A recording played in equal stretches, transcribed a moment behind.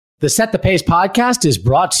The Set the Pace podcast is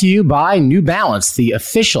brought to you by New Balance, the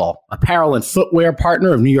official apparel and footwear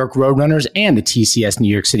partner of New York Roadrunners and the TCS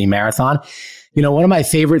New York City Marathon. You know, one of my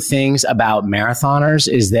favorite things about marathoners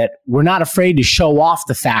is that we're not afraid to show off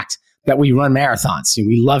the fact that we run marathons.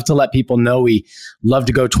 We love to let people know we love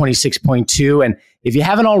to go 26.2. And if you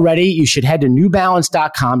haven't already, you should head to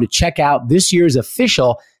newbalance.com to check out this year's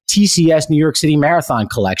official TCS New York City Marathon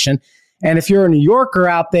collection. And if you're a New Yorker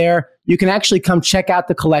out there, you can actually come check out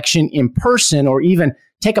the collection in person or even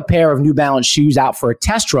take a pair of New Balance shoes out for a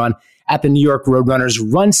test run at the New York Roadrunners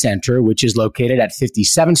Run Center, which is located at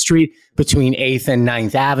 57th Street between 8th and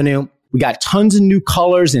 9th Avenue. We got tons of new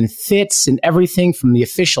colors and fits and everything from the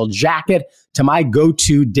official jacket to my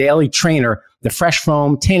go-to daily trainer, the Fresh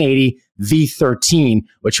Foam 1080 V13,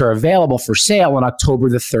 which are available for sale on October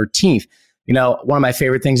the 13th. You know, one of my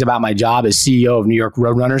favorite things about my job as CEO of New York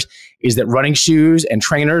Roadrunners is that running shoes and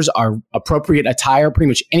trainers are appropriate attire pretty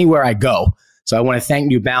much anywhere I go. So I want to thank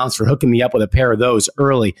New Balance for hooking me up with a pair of those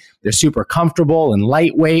early. They're super comfortable and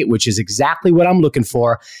lightweight, which is exactly what I'm looking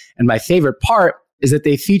for. And my favorite part is that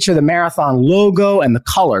they feature the marathon logo and the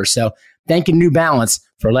color. So thank you, New Balance,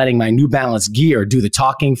 for letting my New Balance gear do the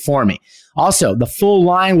talking for me. Also, the full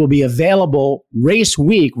line will be available race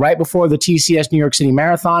week right before the TCS New York City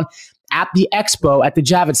Marathon at the Expo at the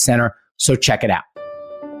Javits Center, so check it out.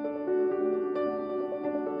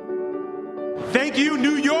 Thank you,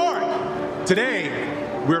 New York! Today,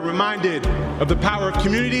 we're reminded of the power of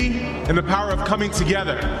community and the power of coming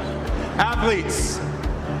together. Athletes,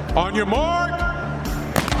 on your mark.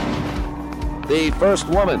 The first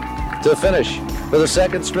woman to finish for the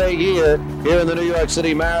second straight year here in the New York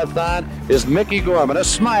City Marathon is Mickey Gorman, a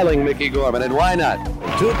smiling Mickey Gorman, and why not?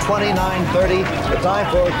 2:29:30, the time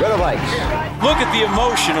for Greta Vikes. Look at the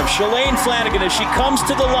emotion of Shalane Flanagan as she comes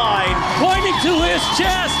to the line, pointing to his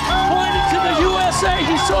chest, pointing to the USA.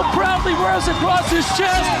 He so proudly wears across his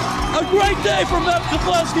chest. A great day for Meb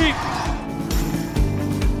Keflezighi.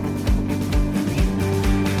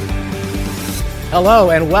 Hello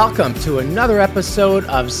and welcome to another episode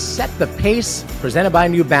of Set the Pace, presented by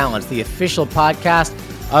New Balance, the official podcast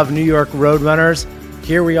of New York Roadrunners.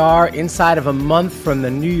 Here we are inside of a month from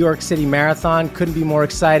the New York City Marathon. Couldn't be more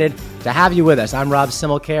excited to have you with us. I'm Rob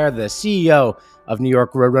Simmelcare, the CEO of New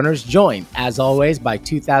York Roadrunners, joined, as always, by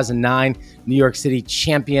 2009 New York City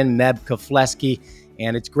champion Meb Keflezighi.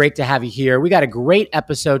 And it's great to have you here. We got a great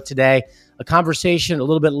episode today, a conversation a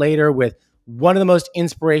little bit later with one of the most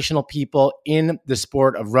inspirational people in the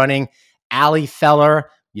sport of running, Ali Feller.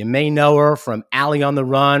 You may know her from Ali on the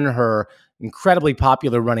Run, her incredibly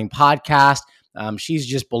popular running podcast. She's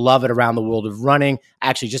just beloved around the world of running.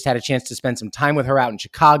 Actually just had a chance to spend some time with her out in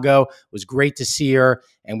Chicago. It was great to see her.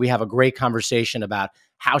 And we have a great conversation about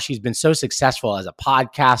how she's been so successful as a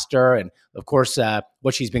podcaster and, of course,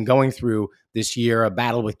 what she's been going through this year, a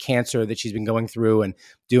battle with cancer that she's been going through and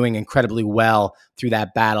doing incredibly well through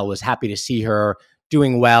that battle. Was happy to see her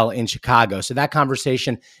doing well in Chicago. So that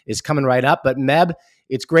conversation is coming right up. But Meb,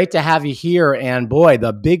 it's great to have you here. And boy,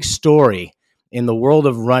 the big story in the world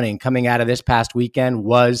of running coming out of this past weekend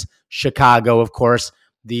was Chicago, of course,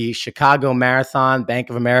 the Chicago Marathon, Bank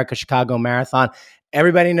of America Chicago Marathon.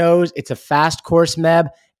 Everybody knows it's a fast course, Meb,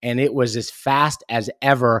 and it was as fast as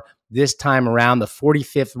ever this time around, the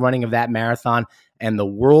 45th running of that marathon, and the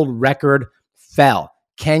world record fell.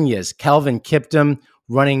 Kenya's Kelvin Kiptum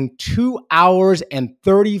running 2 hours and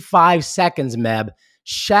 35 seconds, Meb,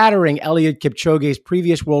 shattering Eliud Kipchoge's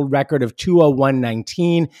previous world record of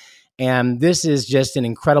 2:01:19. And this is just an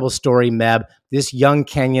incredible story, Meb. This young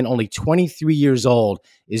Kenyan, only 23 years old,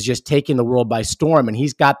 is just taking the world by storm, and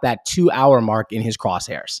he's got that 2-hour mark in his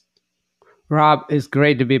crosshairs. Rob, it's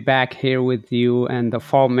great to be back here with you, and the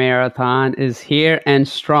fall marathon is here and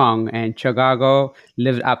strong, and Chicago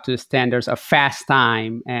lived up to the standards of fast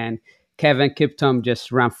time, and Kevin Kiptum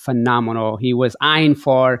just ran phenomenal. He was eyeing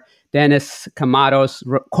for Dennis Kamato's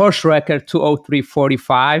course record,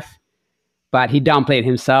 2:03:45. But he downplayed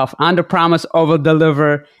himself, under promise, over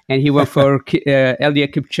deliver, and he went for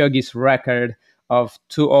Eliud Kipchoge's record of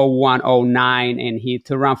 2:01:09, and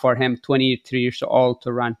to run for him, 23 years old,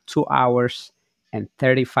 to run 2 hours and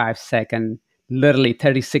 35 seconds, literally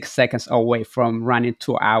 36 seconds away from running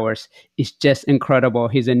 2 hours. It's just incredible.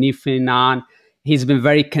 He's a new phenomenon. He's been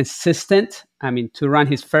very consistent. I mean, to run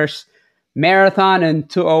his first marathon in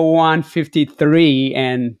 2:01:53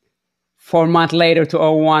 and 4 months later to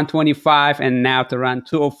 2:01:25, and now to run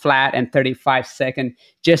 2:0 flat and 35 seconds.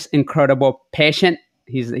 Just incredible. Patient.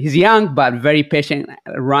 He's young, but very patient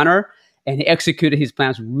runner, and he executed his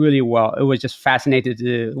plans really well. It was just fascinating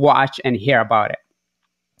to watch and hear about it.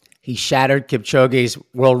 He shattered Kipchoge's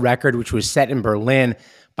world record, which was set in Berlin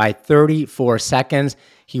by 34 seconds.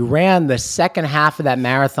 He ran the second half of that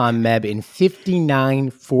marathon, Meb, in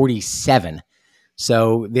 59:47.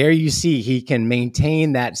 So there you see he can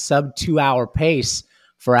maintain that sub 2-hour pace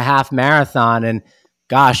for a half marathon. And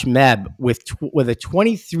gosh, Meb, with a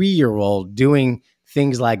 23-year-old doing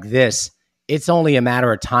things like this, it's only a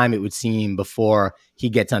matter of time, it would seem, before he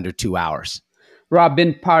gets under 2 hours. Rob,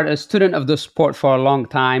 been a student of the sport for a long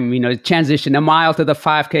time. Transition a mile to the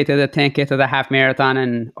 5K to the 10K to the half marathon,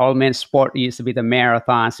 and all men's sport used to be the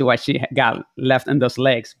marathon. See what she got left in those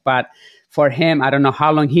legs. But for him, I don't know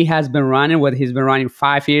how long he has been running, whether he's been running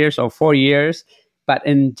 5 years or 4 years, but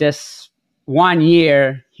in just 1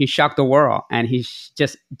 year, he shocked the world, and he's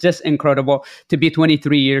just incredible to be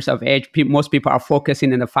 23 years of age. Most people are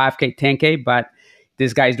focusing in the 5K, 10K, but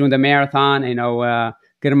this guy's doing the marathon.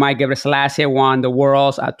 Girmay Gebrselassie won the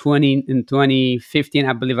Worlds at 20 in 2015,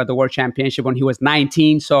 I believe, at the World Championship when he was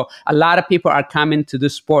 19. So a lot of people are coming to the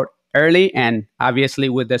sport early, and obviously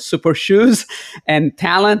with the super shoes and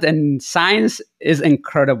talent and science is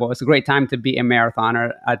incredible. It's a great time to be a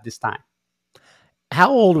marathoner at this time.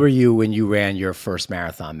 How old were you when you ran your first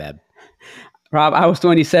marathon, Meb? Rob, I was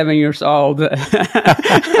 27 years old when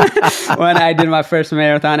I did my first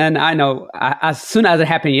marathon. And I know as soon as it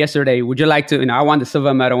happened yesterday, would you like to, I won the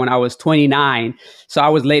silver medal when I was 29. So I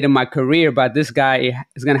was late in my career, but this guy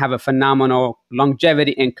is going to have a phenomenal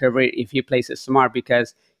longevity in career if he plays it smart,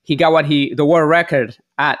 because he got the world record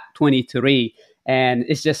at 23. And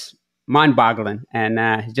it's just mind-boggling. And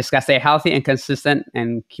he just got to stay healthy and consistent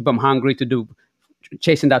and keep him hungry to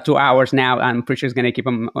chasing that 2 hours now. I'm pretty sure it's going to keep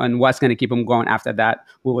him, and what's going to keep him going after that,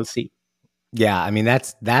 we will see. Yeah, I mean,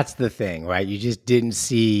 that's the thing, right? You just didn't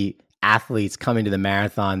see athletes coming to the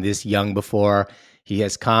marathon this young before. He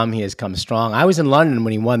has come strong. I was in London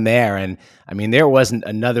when he won there, and I mean, there wasn't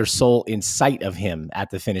another soul in sight of him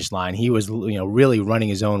at the finish line. He was, really running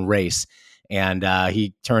his own race, and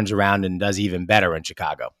he turns around and does even better in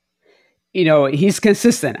Chicago. He's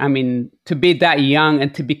consistent. I mean, to be that young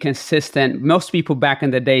and to be consistent, most people back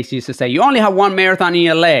in the days used to say, you only have one marathon in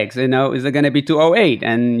your legs. Is it going to be 2:08?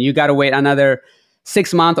 And you got to wait another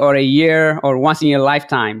 6 months or a year or once in your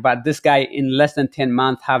lifetime. But this guy in less than 10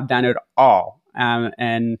 months have done it all.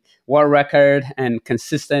 And world record and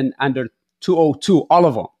consistent under 2:02, all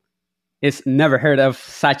of them. It's never heard of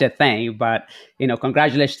such a thing, but,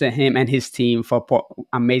 congratulations to him and his team for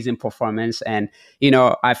amazing performance. And,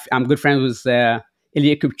 I'm good friends with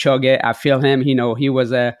Eliud Kipchoge. I feel him, he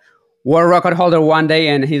was a world record holder one day,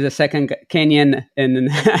 and he's a second Kenyan in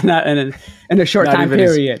a short time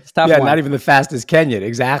period. Not even the fastest Kenyan.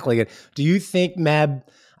 Exactly. And do you think, Meb,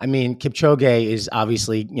 I mean, Kipchoge is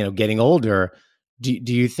obviously, getting older. Do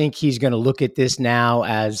you think he's going to look at this now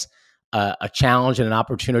as a challenge and an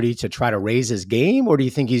opportunity to try to raise his game? Or do you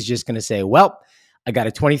think he's just going to say, well, I got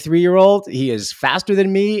a 23-year-old, he is faster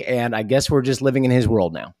than me, and I guess we're just living in his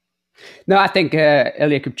world now? No, I think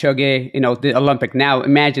Eliud Kipchoge, the Olympic now,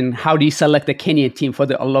 imagine how do you select the Kenyan team for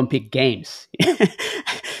the Olympic Games?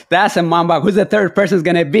 That's a mamba. Who's the third person is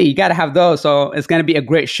going to be? You got to have those. So it's going to be a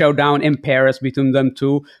great showdown in Paris between them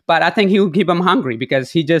two. But I think he will keep them hungry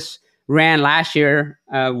because he just ran last year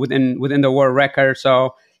within the world record.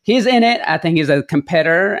 So he's in it. I think he's a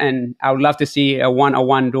competitor, and I would love to see a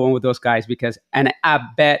one-on-one duel with those guys and I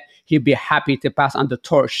bet he'd be happy to pass on the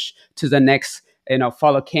torch to the next,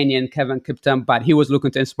 fellow Kenyan, Kevin Kiptum. But he was looking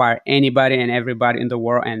to inspire anybody and everybody in the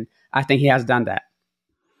world, and I think he has done that.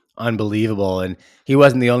 Unbelievable. And he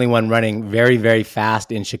wasn't the only one running very, very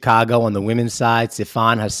fast in Chicago. On the women's side,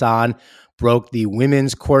 Sifan Hassan broke the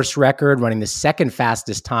women's course record, running the second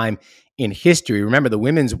fastest time in history. Remember, the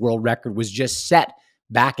women's world record was just set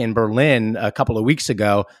back in Berlin a couple of weeks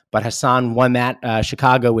ago, but Hassan won that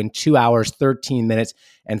Chicago in 2 hours, 13 minutes,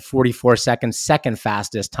 and 44 seconds, second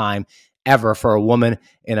fastest time ever for a woman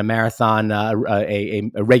in a marathon,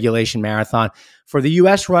 a regulation marathon. For the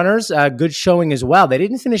U.S. runners, good showing as well. They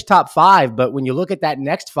didn't finish top 5, but when you look at that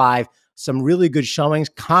next 5, some really good showings.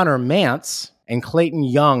 Connor Mantz and Clayton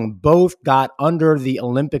Young both got under the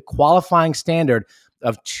Olympic qualifying standard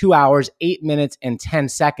of 2 hours, 8 minutes, and 10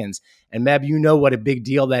 seconds. And Meb, you know what a big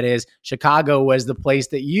deal that is. Chicago was the place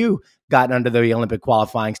that you got under the Olympic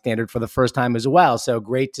qualifying standard for the first time as well. So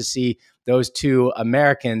great to see those two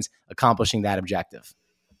Americans accomplishing that objective.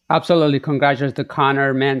 Absolutely. Congratulations to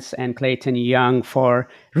Connor Mantz and Clayton Young for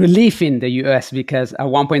relieving the U.S. because at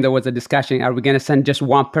one point there was a discussion, are we going to send just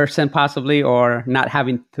one person possibly or not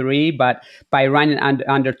having 3? But by running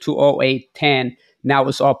under 2:08:10, now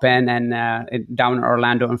it's open, and down in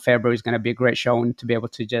Orlando in February is going to be a great showing to be able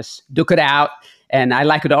to just duke it out And I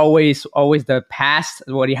like it always the past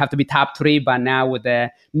where you have to be top 3, but now with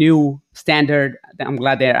the new standard, I'm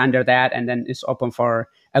glad they're under that. And then it's open for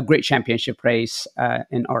a great championship race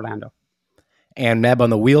in Orlando. And Meb, on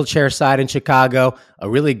the wheelchair side in Chicago, a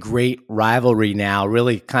really great rivalry now,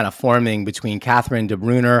 really kind of forming between Catherine De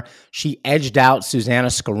Bruyne. She edged out Susanna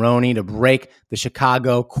Scaroni to break the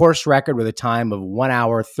Chicago course record with a time of 1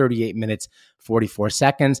 hour, 38 minutes, 44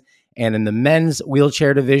 seconds. And in the men's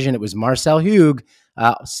wheelchair division, it was Marcel Hug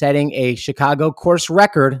setting a Chicago course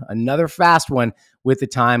record, another fast one, with the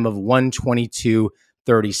time of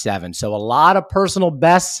 1:22:37. So a lot of personal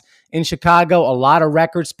bests in Chicago, a lot of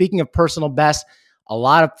records. Speaking of personal best, a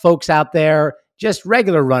lot of folks out there, just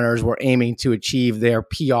regular runners, were aiming to achieve their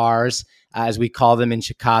PRs, as we call them in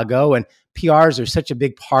Chicago. And PRs are such a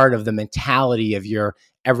big part of the mentality of your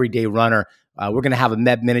everyday runner. We're going to have a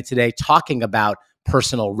Meb Minute today talking about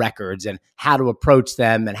personal records and how to approach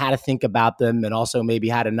them and how to think about them, and also maybe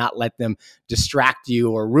how to not let them distract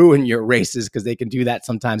you or ruin your races, because they can do that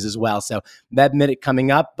sometimes as well. So Meb Minute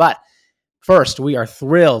coming up. But first, we are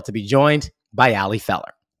thrilled to be joined by Ali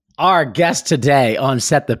Feller. Our guest today on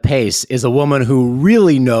Set the Pace is a woman who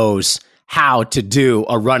really knows how to do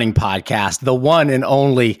a running podcast, the one and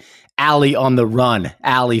only Ali on the Run,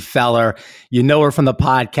 Ali Feller. You know her from the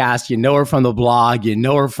podcast, you know her from the blog, you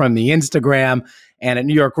know her from the Instagram. And at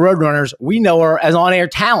New York Roadrunners, we know her as on-air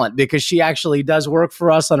talent because she actually does work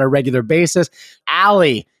for us on a regular basis.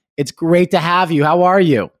 Ali, it's great to have you. How are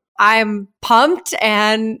you? I'm pumped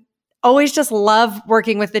and always just love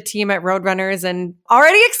working with the team at Roadrunners, and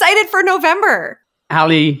already excited for November.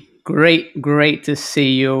 Ali, great to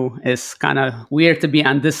see you. It's kind of weird to be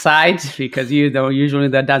on this side because you usually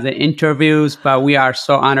does the interviews, but we are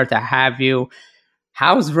so honored to have you.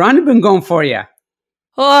 How's running been going for you?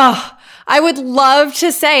 Oh, I would love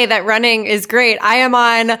to say that running is great. I am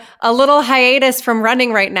on a little hiatus from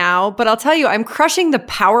running right now, but I'll tell you, I'm crushing the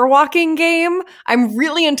power walking game. I'm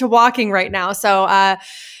really into walking right now. So,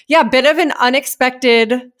 yeah, bit of an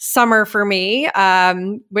unexpected summer for me,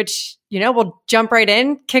 which, we'll jump right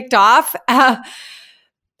in, kicked off. I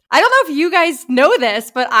don't know if you guys know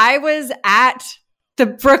this, but I was at the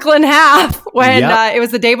Brooklyn Half when it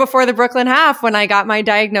was the day before the Brooklyn Half when I got my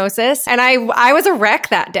diagnosis, and I was a wreck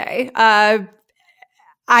that day.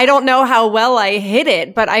 I don't know how well I hit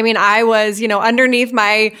it, but I mean, I was, underneath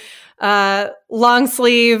my long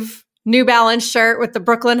sleeve New Balance shirt with the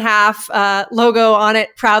Brooklyn Half logo on it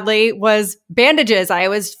proudly was bandages. I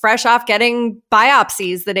was fresh off getting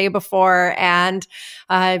biopsies the day before, and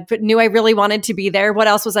but knew I really wanted to be there. What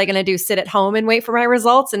else was I going to do? Sit at home and wait for my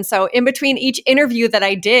results? And so in between each interview that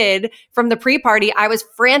I did from the pre-party, I was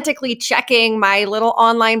frantically checking my little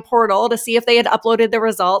online portal to see if they had uploaded the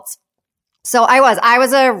results. So I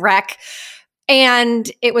was a wreck. And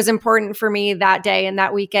it was important for me that day and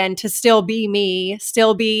that weekend to still be me,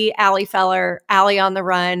 still be Ali Feller, Ali on the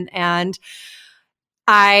Run. And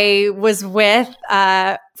I was with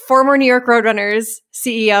former New York Roadrunners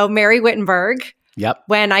CEO Mary Wittenberg. Yep.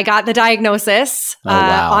 When I got the diagnosis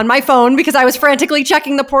wow. on my phone, because I was frantically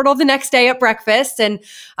checking the portal the next day at breakfast. And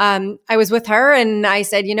I was with her and I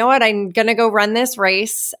said, you know what, I'm going to go run this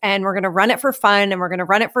race, and we're going to run it for fun and we're going to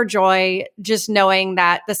run it for joy, just knowing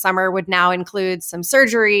that the summer would now include some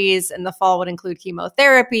surgeries and the fall would include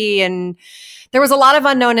chemotherapy. And there was a lot of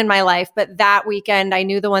unknown in my life. But that weekend, I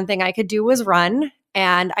knew the one thing I could do was run.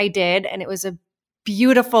 And I did. And it was a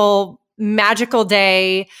beautiful, magical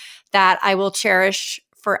day that I will cherish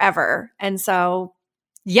forever. And so,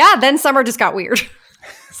 yeah, then summer just got weird.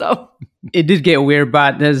 So it did get weird,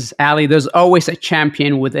 but there's always a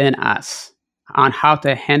champion within us on how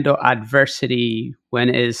to handle adversity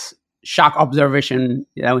when it's shock observation,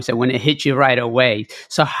 we say, when it hits you right away.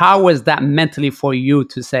 So how was that mentally for you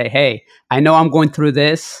to say, hey, I know I'm going through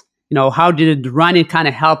this? How did running kind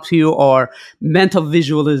of help you, or mental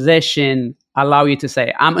visualization allow you to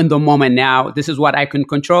say, I'm in the moment now. This is what I can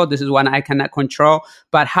control. This is what I cannot control.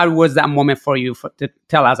 But how was that moment for you to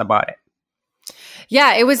tell us about it?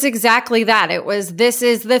 Yeah, it was exactly that. It was, this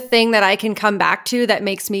is the thing that I can come back to that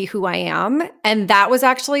makes me who I am. And that was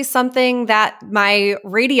actually something that my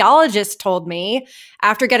radiologist told me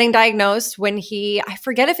after getting diagnosed when I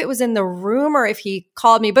forget if it was in the room or if he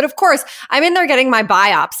called me, but of course I'm in there getting my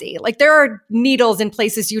biopsy. Like, there are needles in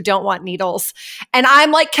places you don't want needles. And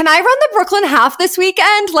I'm like, can I run the Brooklyn Half this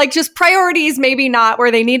weekend? Like, just priorities, maybe not where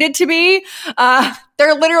they needed to be.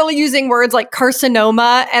 They're literally using words like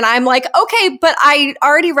carcinoma. And I'm like, okay, but I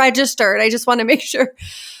already registered. I just want to make sure.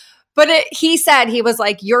 But he said, he was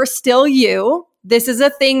like, you're still you. This is a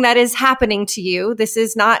thing that is happening to you. This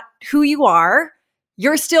is not who you are.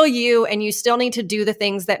 you're still you and you still need to do the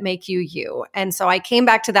things that make you you. And so I came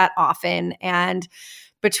back to that often. And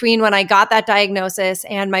between when I got that diagnosis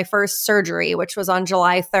and my first surgery, which was on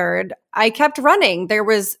July 3rd, I kept running. There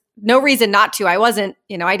was no reason not to. I wasn't,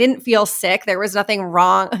 I didn't feel sick. There was nothing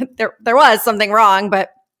wrong. There was something wrong, but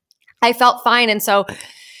I felt fine. And so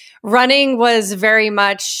running was very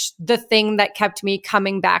much the thing that kept me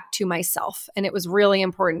coming back to myself. And it was really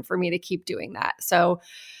important for me to keep doing that. So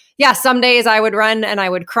yeah, some days I would run and I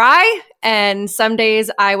would cry. And some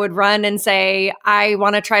days I would run and say, I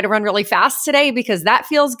want to try to run really fast today because that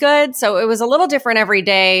feels good. So it was a little different every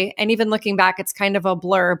day. And even looking back, it's kind of a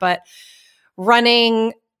blur, but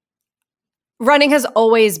running has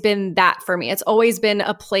always been that for me. It's always been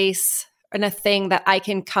a place and a thing that I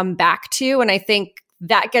can come back to. And I think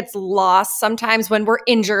that gets lost sometimes when we're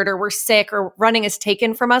injured or we're sick or running is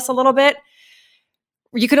taken from us a little bit.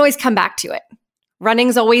 You can always come back to it.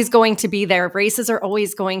 Running's always going to be there. Races are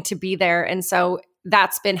always going to be there. And so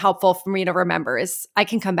that's been helpful for me to remember is I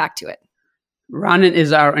can come back to it. Running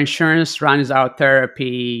is our insurance. Run is our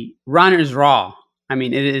therapy. Run is raw. I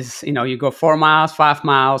mean, it is, you go 4 miles, 5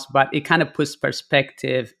 miles, but it kind of puts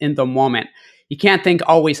perspective in the moment. You can't think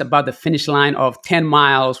always about the finish line of 10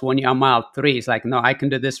 miles when you're on mile 3. It's like, no, I can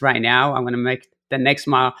do this right now. I'm going to make the next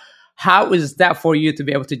mile. How is that for you to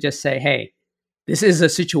be able to just say, hey, this is a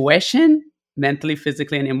situation mentally,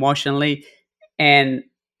 physically, and emotionally. And,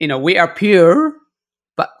 we are pure,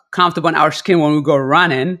 but comfortable in our skin when we go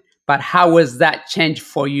running. But how was that change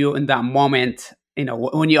for you in that moment,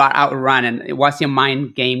 when you are out running? What's your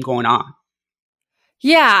mind game going on?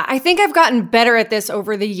 Yeah, I think I've gotten better at this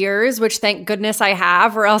over the years, which thank goodness I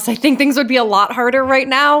have, or else I think things would be a lot harder right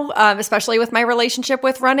now, especially with my relationship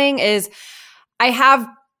with running, is I've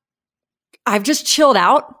just chilled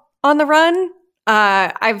out on the run.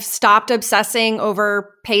 I've stopped obsessing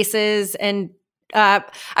over paces and I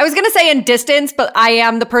was going to say in distance, but I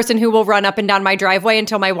am the person who will run up and down my driveway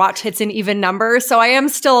until my watch hits an even number. So I am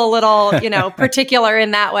still a little, particular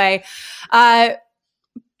in that way.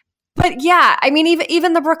 But yeah, I mean,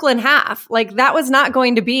 even the Brooklyn half, like that was not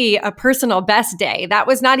going to be a personal best day. That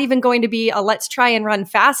was not even going to be a let's try and run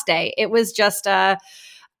fast day. It was just a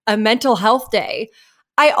mental health day.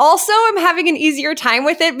 I also am having an easier time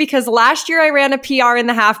with it because last year I ran a PR in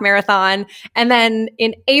the half marathon. And then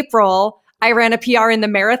in April, I ran a PR in the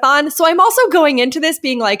marathon. So I'm also going into this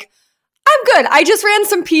being like, I'm good. I just ran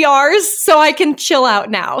some PRs, so I can chill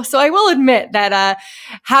out now. So I will admit that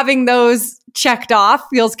having those checked off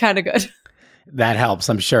feels kind of good. That helps,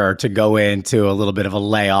 I'm sure, to go into a little bit of a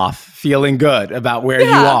layoff, feeling good about where you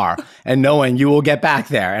are and knowing you will get back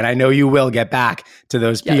there. And I know you will get back to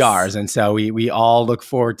those PRs. And so we all look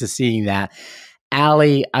forward to seeing that.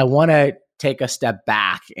 Allie, I want to take a step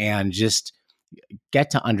back and just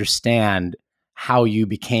get to understand how you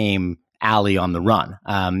became Allie on the run.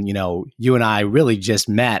 You and I really just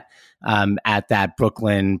met at that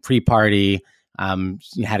Brooklyn pre-party.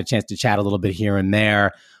 You had a chance to chat a little bit here and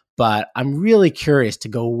there. But I'm really curious to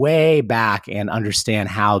go way back and understand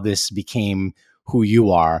how this became who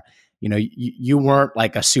you are. You weren't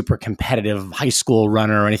like a super competitive high school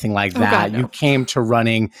runner or anything like that. God, no. You came to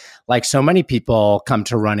running like so many people come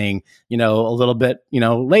to running, a little bit,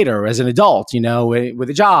 later as an adult, with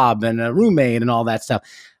a job and a roommate and all that stuff.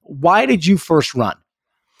 Why did you first run?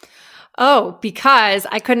 Oh, because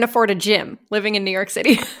I couldn't afford a gym living in New York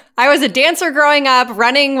City. I was a dancer growing up.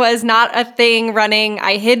 Running was not a thing.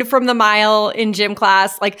 I hid from the mile in gym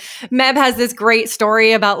class. Like Meb has this great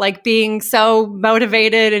story about like being so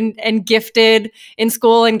motivated and gifted in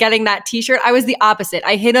school and getting that t-shirt. I was the opposite.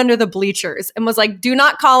 I hid under the bleachers and was like, do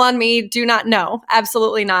not call on me. Do not know.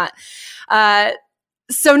 Absolutely not.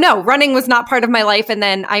 So no, running was not part of my life. And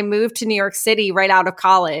then I moved to New York City right out of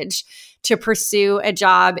college to pursue a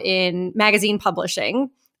job in magazine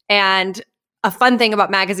publishing. And a fun thing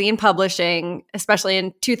about magazine publishing, especially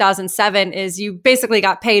in 2007, is you basically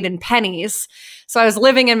got paid in pennies. So I was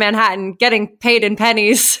living in Manhattan, getting paid in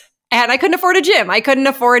pennies, and I couldn't afford a gym. I couldn't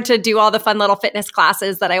afford to do all the fun little fitness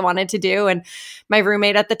classes that I wanted to do. And my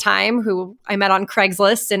roommate at the time, who I met on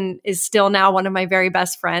Craigslist and is still now one of my very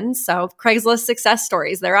best friends. So Craigslist success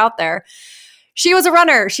stories, they're out there. She was a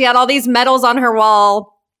runner. She had all these medals on her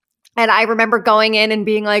wall. And I remember going in and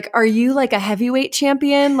being like, are you like a heavyweight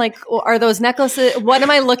champion? Like, are those necklaces? What am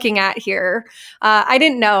I looking at here? I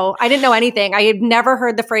didn't know. I didn't know anything. I had never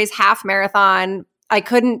heard the phrase half marathon. I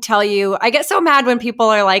couldn't tell you. I get so mad when people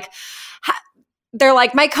are like, they're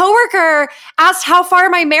like, my coworker asked how far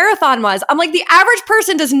my marathon was. I'm like, the average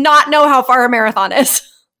person does not know how far a marathon is.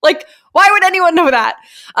 Like, Why would anyone know that?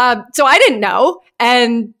 So I didn't know.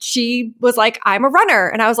 And she was like, I'm a runner.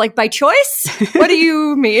 And I was like, by choice? What do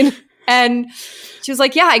you mean? And she was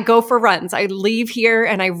like, yeah, I go for runs. I leave here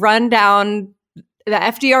and I run down the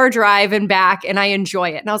FDR Drive and back and I enjoy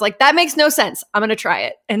it. And I was like, that makes no sense. I'm going to try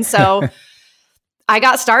it. And so I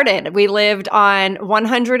got started. We lived on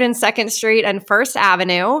 102nd Street and First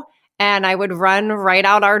Avenue. And I would run right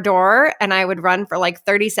out our door and I would run for like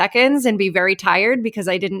 30 seconds and be very tired because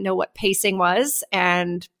I didn't know what pacing was.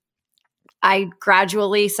 And I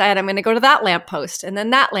gradually said, I'm going to go to that lamppost and then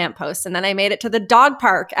that lamppost. And then I made it to the dog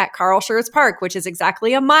park at Carl Schurz Park, which is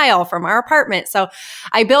exactly a mile from our apartment. So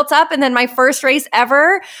I built up. And then my first race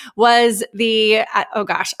ever was I'm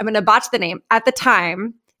going to botch the name. At the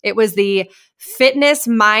time, it was the Fitness,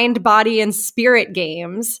 Mind, Body, and Spirit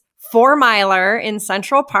Games 4-miler in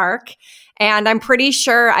Central Park. And I'm pretty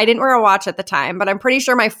sure, I didn't wear a watch at the time, but I'm pretty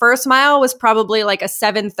sure my first mile was probably like a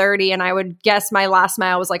 7:30. And I would guess my last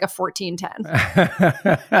mile was like a 14:10.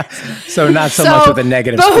 So not so much with the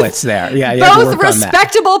negative splits there. Yeah, both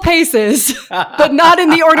respectable paces, but not in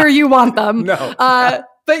the order you want them. No.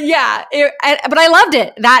 But yeah, but I loved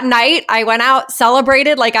it. That night, I went out,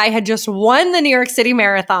 celebrated like I had just won the New York City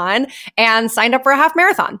Marathon and signed up for a half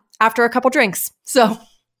marathon after a couple drinks. So...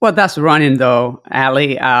 Well, that's running though,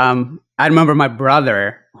 Allie. I remember my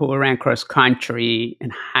brother who ran cross country in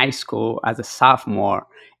high school as a sophomore,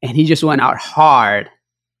 and he just went out hard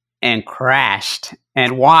and crashed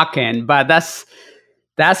and walking. But that's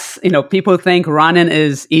people think running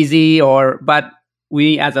is easy, but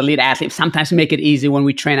we as elite athletes sometimes make it easy when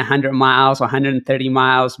we train 100 miles or 130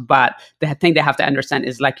 miles. But the thing they have to understand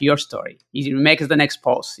is like your story. You make it the next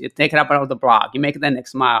post, you take it up out of the blog, you make it the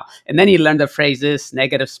next mile. And then you learn the phrases,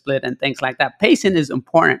 negative split and things like that. Pacing is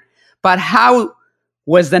important. But how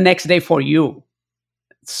was the next day for you?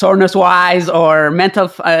 Soreness wise or mental?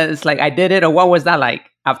 It's like I did it, or what was that like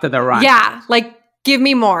after the run? Yeah, like give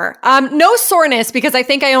me more. No soreness because I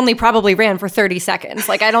think I only probably ran for 30 seconds.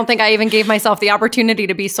 Like I don't think I even gave myself the opportunity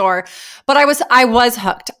to be sore, but I was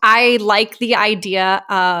hooked. I like the idea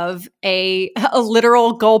of a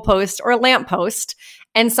literal goalpost or lamppost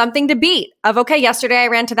and something to beat of, okay, yesterday I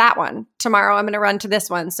ran to that one. Tomorrow I'm going to run to this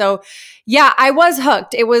one. So yeah, I was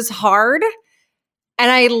hooked. It was hard.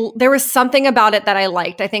 And there was something about it that I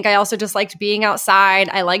liked. I think I also just liked being outside.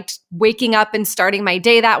 I liked waking up and starting my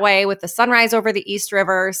day that way with the sunrise over the East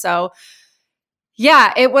River. So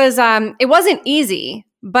yeah, it wasn't easy,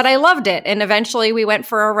 but I loved it. And eventually we went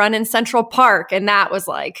for a run in Central Park, and that was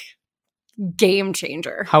like game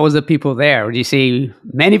changer. How was the people there? Did you see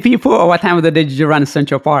many people, or what time of the day did you run in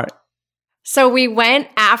Central Park? So we went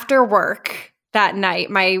after work that night,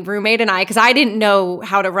 my roommate and I, because I didn't know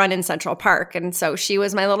how to run in Central Park. And so she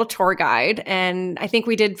was my little tour guide. And I think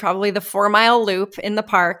we did probably the 4-mile loop in the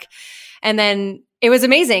park. And then it was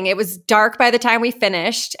amazing. It was dark by the time we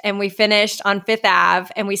finished, and we finished on Fifth Ave,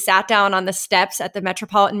 and we sat down on the steps at the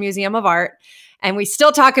Metropolitan Museum of Art. And we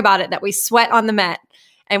still talk about it, that we sweat on the Met.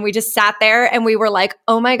 And we just sat there and we were like,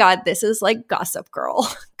 oh my God, this is like Gossip Girl.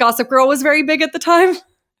 Gossip Girl was very big at the time.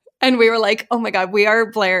 And we were like, oh my God, we are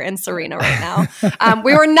Blair and Serena right now.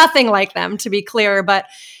 We were nothing like them, to be clear, but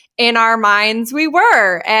in our minds we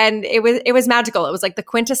were. And it was magical. It was like the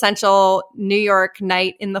quintessential New York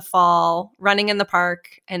night in the fall, running in the park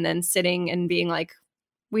and then sitting and being like,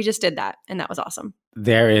 we just did that. And that was awesome.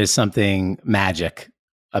 There is something magic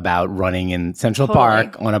about running in Central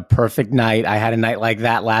Park on a perfect night. I had a night like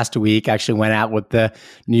that last week. I actually went out with the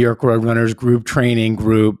New York Roadrunners group training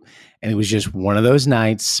group. And it was just one of those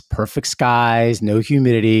nights, perfect skies, no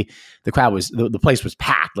humidity. The crowd the place was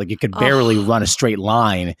packed. Like you could barely run a straight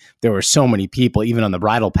line. There were so many people, even on the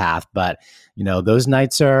bridle path. But, those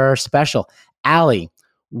nights are special. Allie,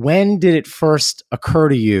 when did it first occur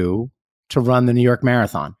to you to run the New York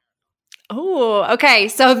Marathon? Oh, okay.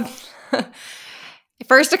 So it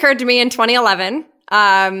first occurred to me in 2011.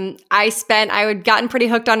 I had gotten pretty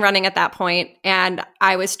hooked on running at that point, and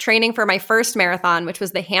I was training for my first marathon, which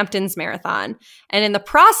was the Hamptons Marathon. And in the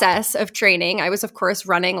process of training, I was, of course,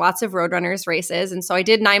 running lots of Roadrunners races. And so I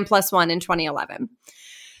did 9+1 in 2011.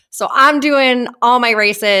 So I'm doing all my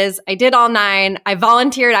races. I did all 9. I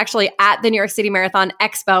volunteered actually at the New York City Marathon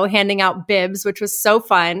Expo, handing out bibs, which was so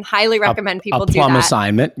fun. Highly recommend people do that. A plum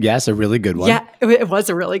assignment. Yes, a really good one. Yeah, it was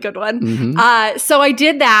a really good one. Mm-hmm. So I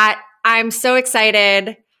did that. I'm so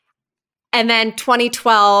excited. And then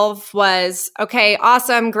 2012 was, okay,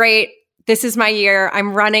 awesome, great. This is my year.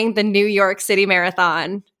 I'm running the New York City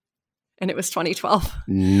Marathon. And it was 2012.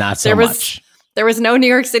 Not so much. There was no New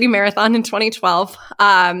York City Marathon in 2012.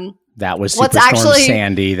 That was Superstorm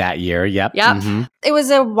Sandy that year. Yep. Mm-hmm. It was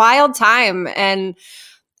a wild time. And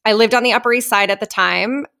I lived on the Upper East Side at the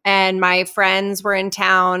time, and my friends were in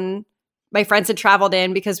town. My friends had traveled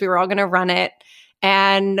in because we were all going to run it.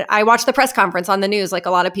 And I watched the press conference on the news, like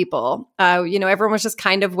a lot of people. Everyone was just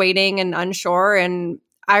kind of waiting and unsure. And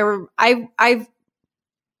I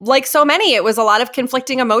like so many, it was a lot of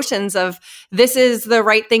conflicting emotions of this is the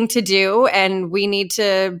right thing to do, and we need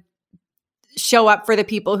to show up for the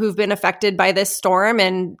people who've been affected by this storm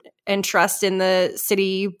and trust in the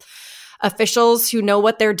city officials who know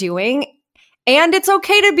what they're doing. And it's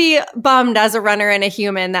okay to be bummed as a runner and a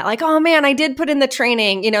human that like, oh man, I did put in the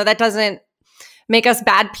training. That doesn't make us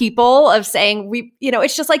bad people of saying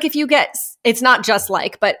it's just like if you get, it's not just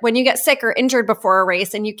like, but when you get sick or injured before a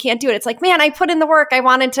race and you can't do it, it's like, man, I put in the work. I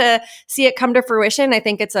wanted to see it come to fruition. I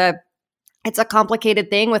think it's a complicated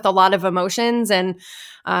thing with a lot of emotions. And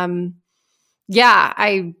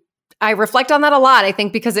I reflect on that a lot, I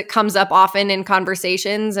think, because it comes up often in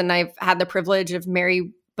conversations. And I've had the privilege of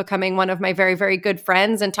Mary becoming one of my very, very good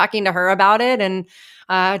friends and talking to her about it. And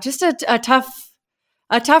just a tough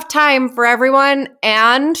time for everyone.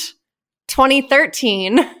 And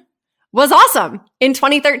 2013 was awesome. In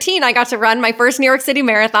 2013, I got to run my first New York City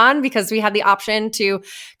Marathon because we had the option to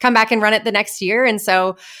come back and run it the next year. And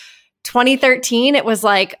so 2013, it was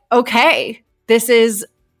like, okay, this is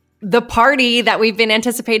the party that we've been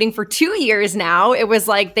anticipating for 2 years now. It was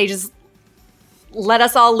like they just let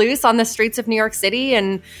us all loose on the streets of New York City.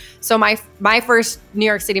 And so my first New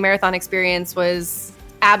York City Marathon experience was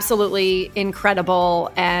absolutely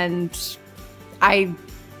incredible. And I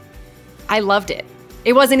loved it.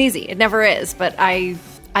 It wasn't easy. It never is, but I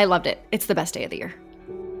loved it. It's the best day of the year.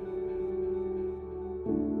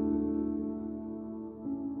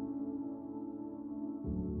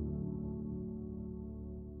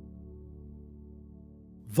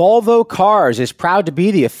 Volvo Cars is proud to be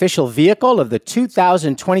the official vehicle of the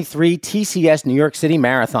 2023 TCS New York City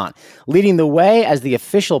Marathon. Leading the way as the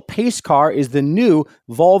official pace car is the new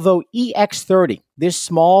Volvo EX30. This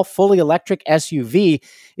small, fully electric SUV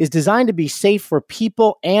is designed to be safe for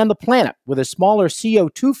people and the planet with a smaller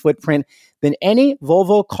CO2 footprint than any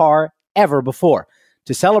Volvo car ever before.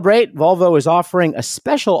 To celebrate, Volvo is offering a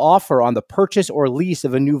special offer on the purchase or lease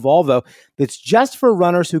of a new Volvo that's just for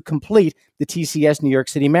runners who complete the TCS New York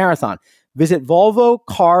City Marathon. Visit Volvo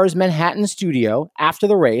Cars Manhattan Studio after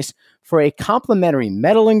the race for a complimentary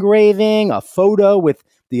medal engraving, a photo with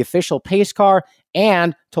the official pace car,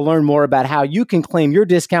 and to learn more about how you can claim your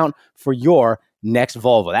discount for your next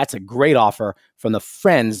Volvo. That's a great offer from the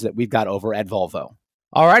friends that we've got over at Volvo.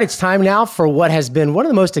 All right, it's time now for what has been one of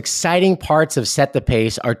the most exciting parts of Set the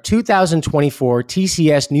Pace, our 2024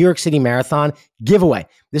 TCS New York City Marathon giveaway.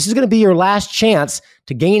 This is going to be your last chance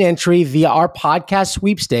to gain entry via our podcast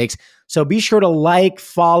sweepstakes. So be sure to like,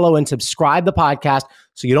 follow, and subscribe the podcast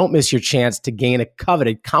so you don't miss your chance to gain a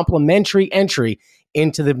coveted complimentary entry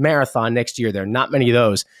into the marathon next year. There are not many of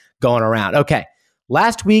those going around. Okay,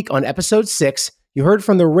 last week on episode 6, you heard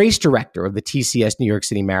from the race director of the TCS New York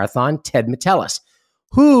City Marathon, Ted Metellus,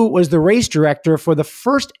 who was the race director for the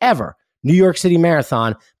first ever New York City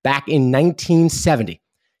Marathon back in 1970.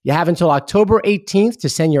 You have until October 18th to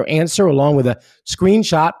send your answer along with a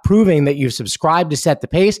screenshot proving that you've subscribed to Set the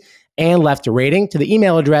Pace and left a rating to the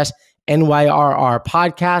email address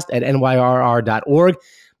nyrrpodcast@nyrr.org.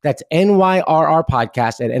 That's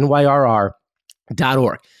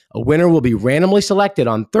nyrrpodcast@nyrr.org. A winner will be randomly selected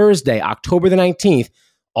on Thursday, October the 19th.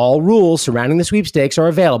 All rules surrounding the sweepstakes are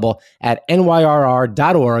available at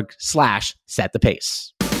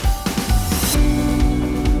nyrr.org/setthepace.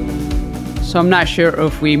 So I'm not sure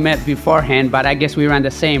if we met beforehand, but I guess we ran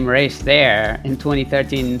the same race there in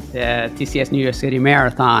 2013, the TCS New York City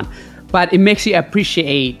Marathon. But it makes you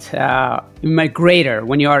appreciate greater.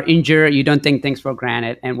 When you are injured, you don't take things for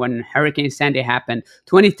granted. And when Hurricane Sandy happened,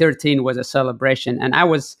 2013 was a celebration. And I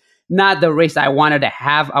was not the race I wanted to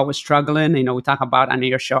have. I was struggling. We talk about on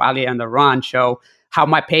your show, Ali, on the Run show, how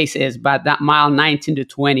my pace is. But that mile 19 to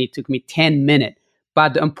 20 took me 10 minutes.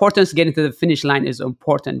 But the importance of getting to the finish line is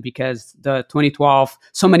important because the 2012,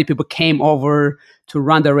 so many people came over to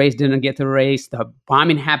run the race, didn't get the race. The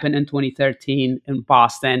bombing happened in 2013 in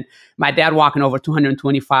Boston. My dad walking over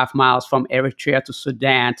 225 miles from Eritrea to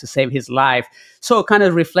Sudan to save his life. So kind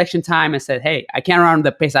of reflection time and said, hey, I can't run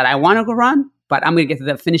the pace that I want to go run, but I'm going to get to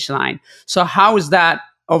the finish line. So how is that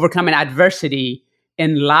overcoming adversity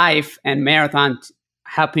in life and marathon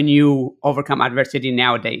helping you overcome adversity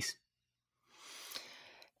nowadays?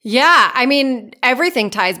 Yeah, I mean, everything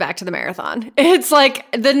ties back to the marathon. It's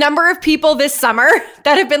like the number of people this summer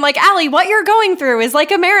that have been like, Allie, what you're going through is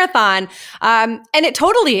like a marathon. And it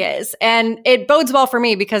totally is. And it bodes well for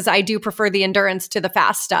me because I do prefer the endurance to the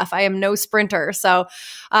fast stuff. I am no sprinter. So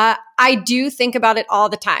I do think about it all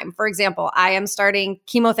the time. For example, I am starting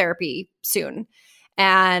chemotherapy soon.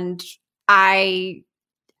 And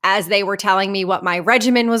as they were telling me what my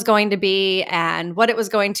regimen was going to be and what it was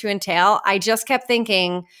going to entail, I just kept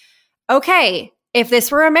thinking, okay, if this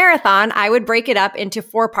were a marathon, I would break it up into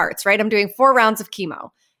 4 parts, right? I'm doing 4 rounds of chemo.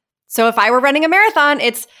 So if I were running a marathon,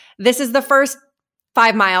 this is the first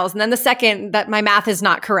 5 miles. And then the second, that my math is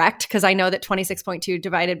not correct because I know that 26.2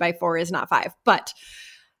 divided by 4 is not 5. But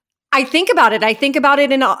I think about it. I think about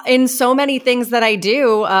it in so many things that I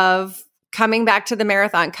do of coming back to the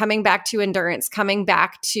marathon, coming back to endurance, coming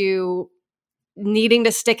back to needing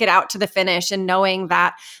to stick it out to the finish and knowing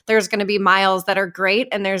that there's going to be miles that are great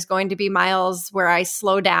and there's going to be miles where I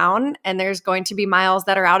slow down and there's going to be miles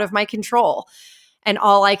that are out of my control. And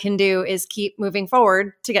all I can do is keep moving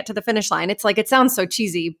forward to get to the finish line. It's like, it sounds so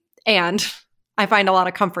cheesy and I find a lot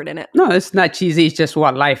of comfort in it. No, it's not cheesy. It's just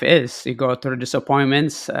what life is. You go through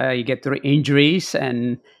disappointments, you get through injuries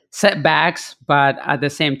and setbacks, but at the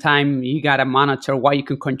same time, you got to monitor what you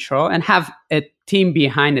can control and have a team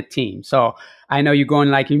behind the team. So I know you're going,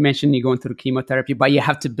 like you mentioned, you're going through chemotherapy, but you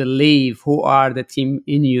have to believe who are the team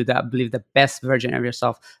in you that believe the best version of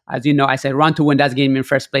yourself. As you know, I say run to win. That's getting in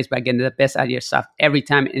first place by getting the best out of yourself every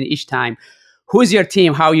time and each time. Who's your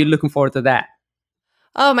team? How are you looking forward to that?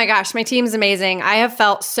 Oh my gosh, my team's amazing. I have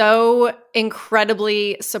felt so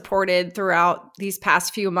incredibly supported throughout these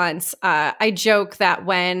past few months. I joke that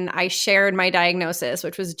when I shared my diagnosis,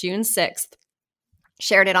 which was June 6th,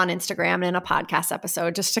 shared it on Instagram and in a podcast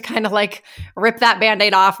episode just to kind of like rip that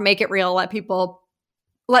Band-Aid off, make it real, let people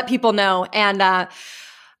know. And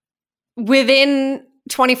within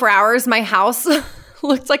 24 hours, my house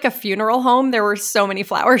looked like a funeral home. There were so many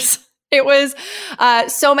flowers. It was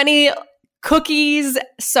so many cookies,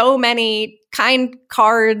 so many kind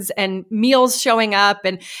cards and meals showing up.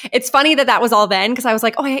 And it's funny that was all then because I was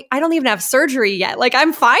like, oh, I don't even have surgery yet. Like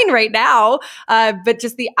I'm fine right now. But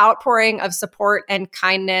just the outpouring of support and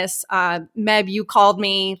kindness. Meb, you called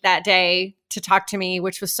me that day to talk to me,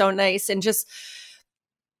 which was so nice. And just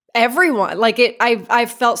everyone, like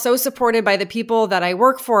I've felt so supported by the people that I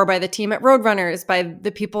work for, by the team at Roadrunners, by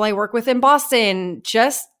the people I work with in Boston.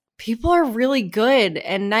 Just people are really good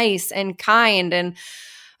and nice and kind. And,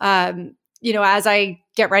 as I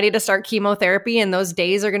get ready to start chemotherapy and those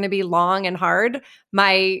days are going to be long and hard,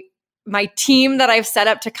 my team that I've set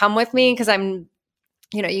up to come with me, because I'm,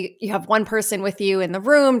 you have one person with you in the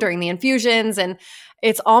room during the infusions and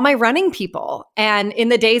it's all my running people. And in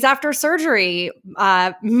the days after surgery,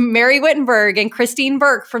 Mary Wittenberg and Christine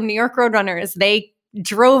Burke from New York Roadrunners, they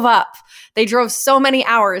drove so many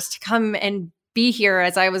hours to come and be here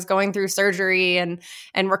as I was going through surgery and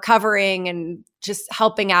recovering and just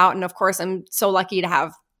helping out. And of course, I'm so lucky to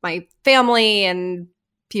have my family and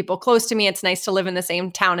people close to me. It's nice to live in the same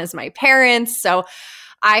town as my parents. So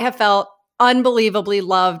I have felt unbelievably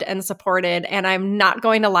loved and supported. And I'm not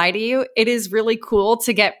going to lie to you. It is really cool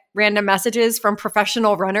to get random messages from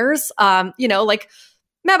professional runners. Like, Meb,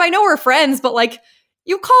 I know we're friends, but like,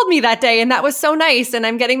 you called me that day and that was so nice. And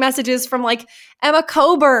I'm getting messages from like Emma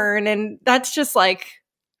Coburn. And that's just like,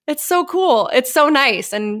 it's so cool. It's so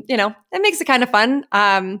nice. And, it makes it kind of fun.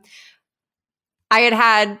 I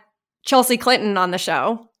had Chelsea Clinton on the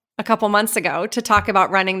show a couple months ago to talk about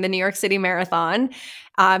running the New York City Marathon.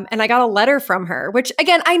 And I got a letter from her, which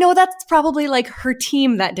again, I know that's probably like her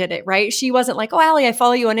team that did it, right? She wasn't like, oh, Allie, I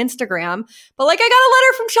follow you on Instagram. But like I got a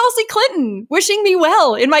letter from Chelsea Clinton wishing me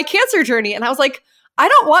well in my cancer journey. And I was like, I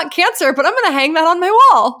don't want cancer, but I'm going to hang that on my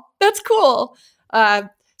wall. That's cool.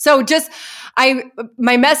 So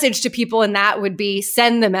my message to people in that would be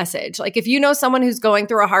send the message. Like if you know someone who's going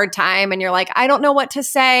through a hard time and you're like, I don't know what to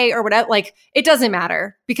say or whatever, like it doesn't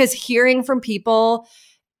matter because hearing from people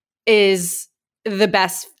is the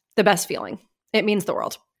best feeling. It means the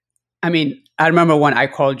world. I mean, I remember when I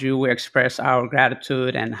called you, we expressed our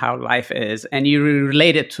gratitude and how life is. And you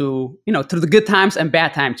related to, through the good times and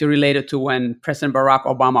bad times, you related to when President Barack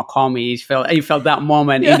Obama called me. You felt that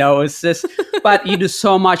moment, yeah. It's just, but you do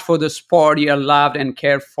so much for the sport. You're loved and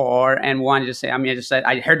cared for. And one just say,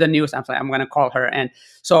 I heard the news. I'm like, I'm going to call her. And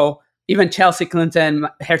so even Chelsea Clinton,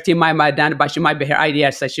 her team might have done it, but she might be her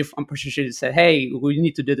idea. So I'm pretty sure she said, hey, we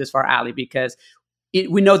need to do this for Allie because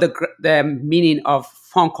we know the meaning of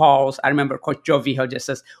phone calls. I remember Coach Joe Vigil just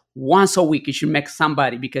says, once a week, you should make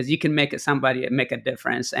somebody because you can make somebody make a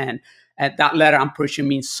difference. And that letter, I'm pretty sure,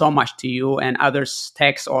 means so much to you and others'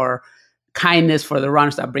 text or kindness for the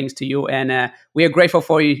runners that brings to you. And we are grateful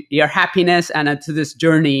for your happiness and to this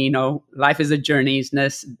journey. Life is a journey.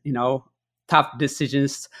 It's, tough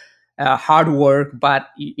decisions, hard work, but,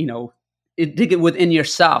 dig it within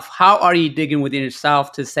yourself. How are you digging within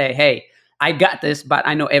yourself to say, hey, I got this, but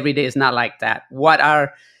I know every day is not like that? What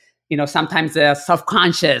are, sometimes the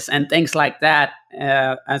self-conscious and things like that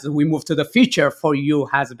as we move to the future for you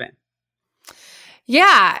has been?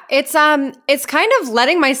 Yeah, it's kind of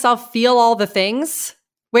letting myself feel all the things,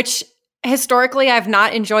 which historically I've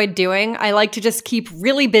not enjoyed doing. I like to just keep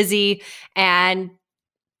really busy and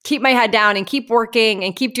keep my head down and keep working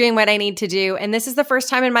and keep doing what I need to do. And this is the first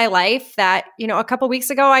time in my life that, a couple weeks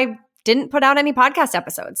ago, I didn't put out any podcast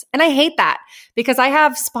episodes. And I hate that because I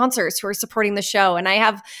have sponsors who are supporting the show and I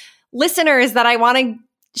have listeners that I want to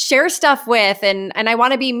share stuff with and I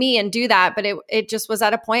want to be me and do that. But it just was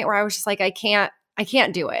at a point where I was just like, I can't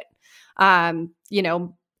do it.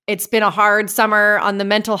 It's been a hard summer on the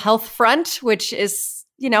mental health front, which is,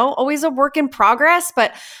 always a work in progress.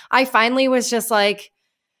 But I finally was just like,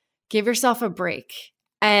 give yourself a break.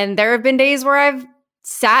 And there have been days where I've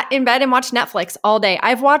sat in bed and watched Netflix all day.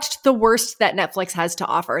 I've watched the worst that Netflix has to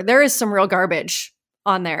offer. There is some real garbage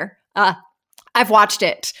on there. I've watched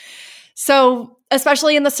it. So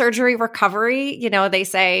especially in the surgery recovery, they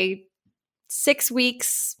say 6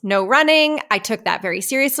 weeks, no running. I took that very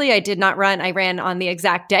seriously. I did not run. I ran on the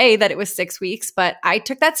exact day that it was 6 weeks, but I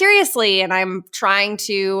took that seriously. And I'm trying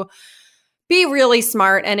to be really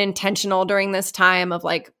smart and intentional during this time of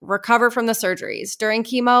recover from the surgeries. During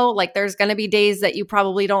chemo, there's going to be days that you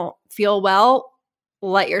probably don't feel well.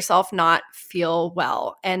 Let yourself not feel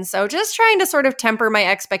well. And so just trying to sort of temper my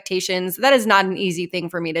expectations. That is not an easy thing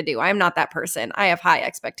for me to do. I'm not that person. I have high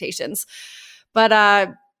expectations. But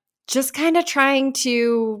just kind of trying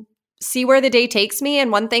to see where the day takes me.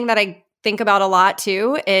 And one thing that I think about a lot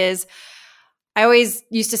too is I always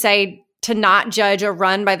used to say to not judge a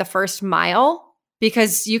run by the first mile,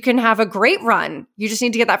 because you can have a great run. You just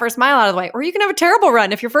need to get that first mile out of the way. Or you can have a terrible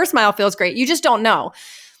run if your first mile feels great. You just don't know.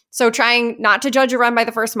 So trying not to judge a run by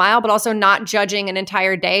the first mile, but also not judging an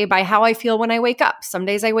entire day by how I feel when I wake up. Some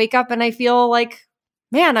days I wake up and I feel like,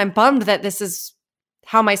 man, I'm bummed that this is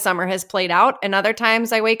how my summer has played out. And other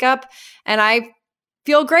times I wake up and I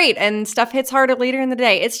feel great and stuff hits harder later in the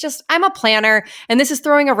day. It's just, I'm a planner and this is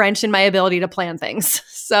throwing a wrench in my ability to plan things.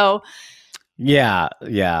 So yeah,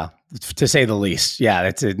 to say the least. Yeah,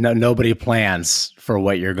 that's it. Nobody plans for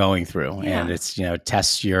what you're going through. Yeah. And it's,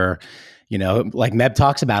 tests your, like Meb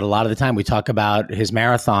talks about a lot of the time, we talk about his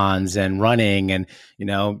marathons and running and,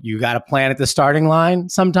 you got to plan at the starting line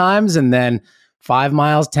sometimes. And then 5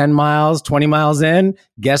 miles, 10 miles, 20 miles in,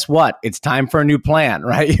 guess what? It's time for a new plan,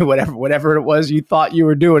 right? whatever it was you thought you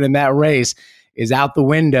were doing in that race is out the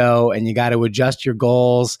window and you got to adjust your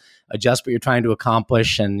goals, adjust what you're trying to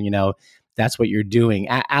accomplish. And, that's what you're doing.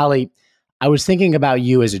 Allie, I was thinking about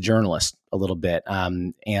you as a journalist a little bit.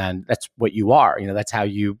 And that's what you are. That's how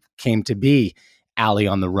you came to be Allie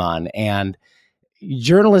on the Run. And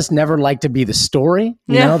journalists never like to be the story.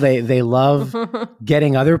 They love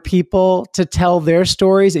getting other people to tell their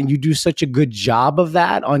stories. And you do such a good job of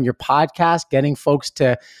that on your podcast, getting folks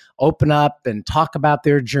to open up and talk about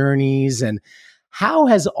their journeys. And how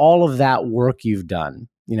has all of that work you've done,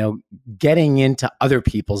 getting into other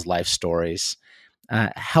people's life stories,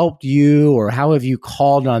 helped you, or how have you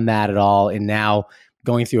called on that at all in now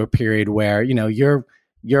going through a period where,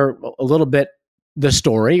 you're a little bit the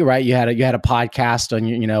story, right? You had a podcast on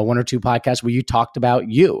your, 1 or 2 podcasts where you talked about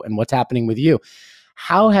you and what's happening with you.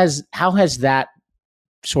 How has that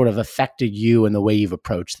sort of affected you and the way you've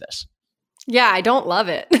approached this? Yeah, I don't love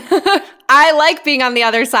it. I like being on the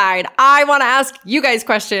other side. I want to ask you guys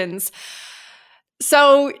questions.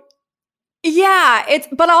 So yeah,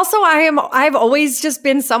 but also I've always just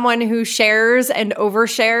been someone who shares and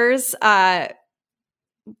overshares.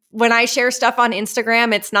 When I share stuff on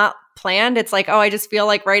Instagram, it's not planned. It's like, oh, I just feel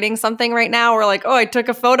like writing something right now, or like, oh, I took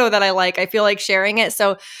a photo that I like. I feel like sharing it.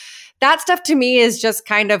 So that stuff to me is just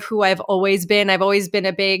kind of who I've always been. I've always been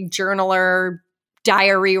a big journaler,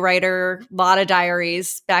 diary writer, a lot of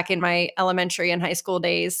diaries back in my elementary and high school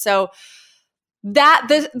days. So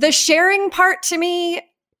that the sharing part to me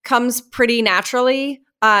comes pretty naturally.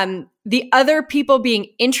 The other people being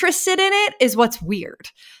interested in it is what's weird.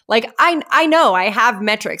 Like I know I have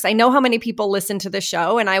metrics. I know how many people listen to the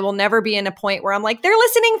show, and I will never be in a point where I'm like, they're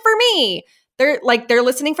listening for me. They're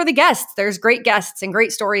listening for the guests. There's great guests and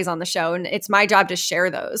great stories on the show, and it's my job to share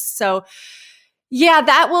those. So yeah,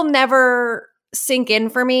 that will never sink in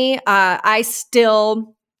for me. I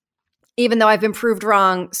still even though I've been proved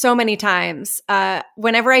wrong so many times,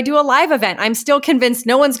 whenever I do a live event, I'm still convinced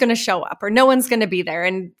no one's going to show up or no one's going to be there.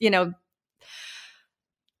 And,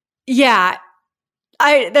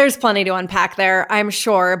 there's plenty to unpack there, I'm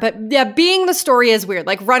sure. But yeah, being the story is weird.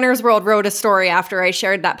 Like Runner's World wrote a story after I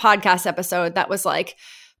shared that podcast episode that was like,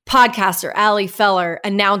 podcaster Ali Feller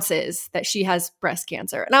announces that she has breast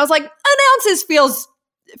cancer. And I was like, announces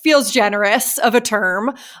feels generous of a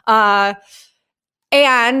term.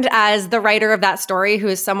 And as the writer of that story, who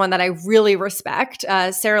is someone that I really respect,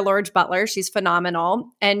 Sarah Lorge Butler, she's phenomenal.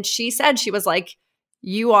 And she said, she was like,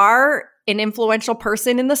 you are an influential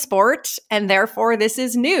person in the sport, and therefore this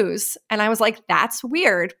is news. And I was like, that's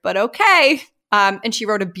weird, but okay. And she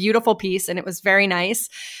wrote a beautiful piece, and it was very nice.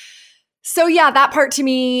 So yeah, that part to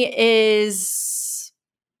me is,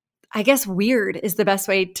 I guess, weird is the best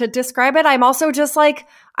way to describe it. I'm also just like,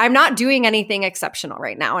 I'm not doing anything exceptional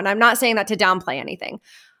right now. And I'm not saying that to downplay anything.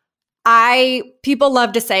 People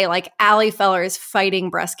love to say like Ali Feller is fighting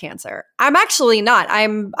breast cancer. I'm actually not.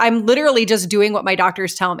 I'm literally just doing what my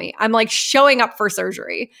doctors tell me. I'm like showing up for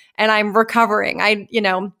surgery and I'm recovering.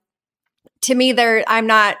 To me, I'm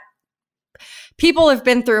not. People have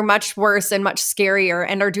been through much worse and much scarier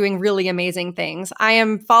and are doing really amazing things. I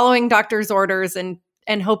am following doctor's orders and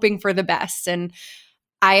hoping for the best. And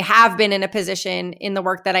I have been in a position in the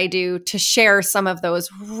work that I do to share some of those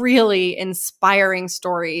really inspiring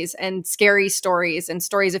stories and scary stories and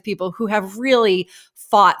stories of people who have really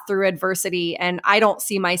fought through adversity. And I don't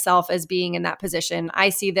see myself as being in that position. I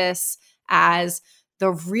see this as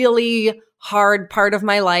the really hard part of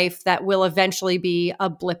my life that will eventually be a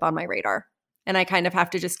blip on my radar. And I kind of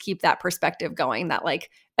have to just keep that perspective going that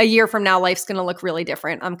like a year from now, life's going to look really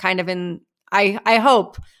different. I'm kind of I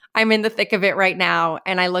hope I'm in the thick of it right now.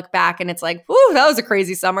 And I look back and it's like, whoo, that was a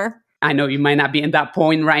crazy summer. I know you might not be in that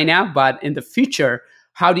point right now, but in the future,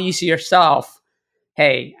 how do you see yourself?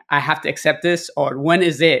 Hey, I have to accept this, or when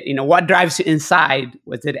is it? What drives you inside?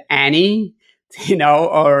 Was it Annie,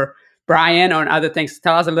 or Brian, or other things?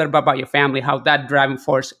 Tell us a little bit about your family, how that driving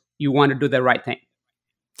force, you want to do the right thing.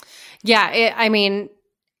 Yeah,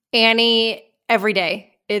 Annie every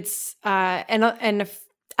day. It's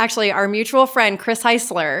actually our mutual friend Chris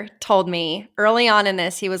Heisler told me early on in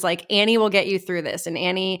this, he was like, Annie will get you through this. And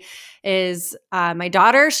Annie is my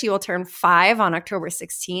daughter. She will turn 5 on October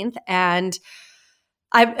 16th, and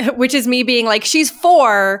which is me being like, she's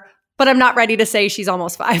 4, but I'm not ready to say she's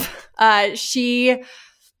almost 5. She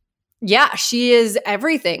is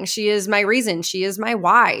everything. She is my reason. She is my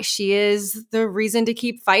why. She is the reason to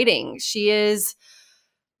keep fighting. She is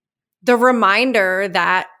the reminder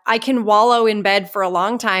that I can wallow in bed for a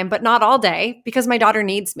long time, but not all day, because my daughter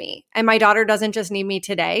needs me. And my daughter doesn't just need me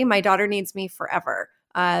today. My daughter needs me forever.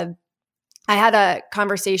 I had a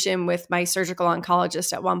conversation with my surgical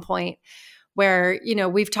oncologist at one point where,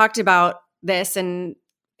 we've talked about this and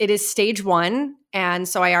it is stage 1. And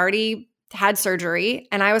so I already had surgery.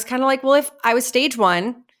 And I was kind of like, well, if I was stage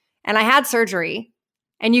 1 and I had surgery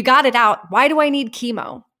and you got it out, why do I need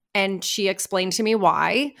chemo? And she explained to me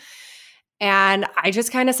why. And I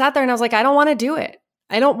just kind of sat there and I was like, I don't want to do it.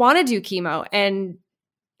 I don't want to do chemo. And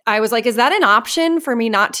I was like, is that an option for me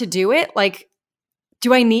not to do it? Like,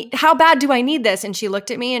 how bad do I need this? And she looked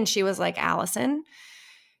at me and she was like, Allison,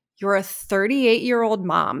 you're a 38-year-old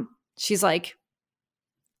mom. She's like,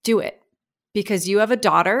 do it, because you have a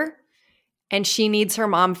daughter and she needs her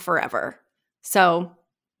mom forever. So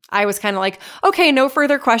I was kind of like, okay, no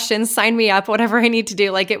further questions, sign me up, whatever I need to do.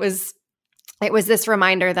 Like it was this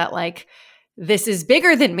reminder that like, this is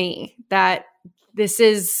bigger than me, that this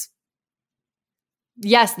is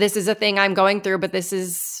a thing I'm going through, but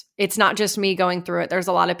it's not just me going through it. There's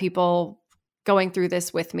a lot of people going through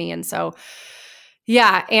this with me. And so,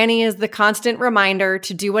 yeah, Annie is the constant reminder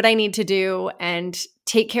to do what I need to do and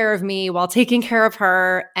take care of me while taking care of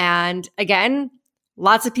her. And again,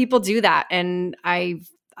 lots of people do that. And I've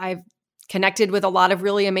connected with a lot of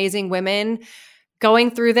really amazing women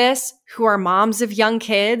going through this who are moms of young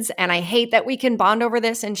kids. And I hate that we can bond over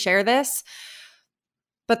this and share this,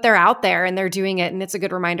 but they're out there and they're doing it. And it's a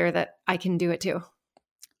good reminder that I can do it too.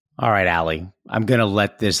 All right, Ali, I'm going to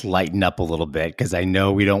let this lighten up a little bit because I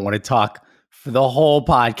know we don't want to talk for the whole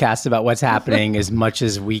podcast about what's happening as much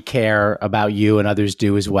as we care about you and others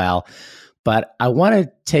do as well. But I want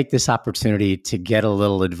to take this opportunity to get a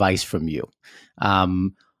little advice from you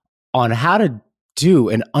on how to do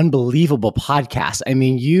an unbelievable podcast. I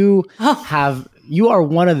mean, you are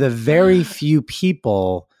one of the very few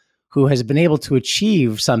people who has been able to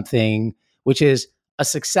achieve something, which is a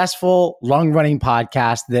successful, long-running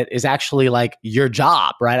podcast that is actually like your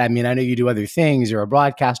job, right? I mean, I know you do other things, you're a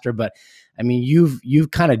broadcaster, but I mean, you've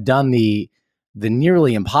kind of done the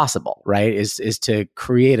nearly impossible, right? Is to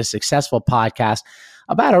create a successful podcast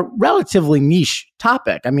about a relatively niche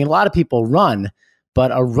topic. I mean, a lot of people run,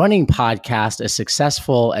 but a running podcast as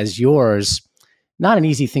successful as yours, not an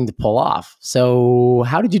easy thing to pull off. So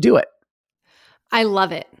how did you do it? I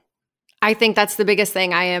love it. I think that's the biggest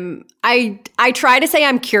thing. I try to say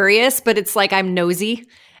I'm curious, but it's like I'm nosy,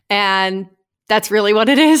 and that's really what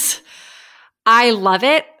it is. I love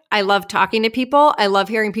it. I love talking to people. I love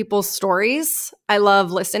hearing people's stories. I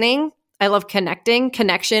love listening. I love connecting.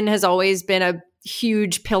 Connection has always been a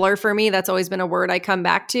huge pillar for me. That's always been a word I come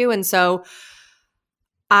back to. And so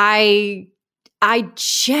I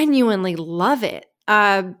genuinely love it.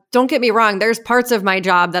 Don't get me wrong. There's parts of my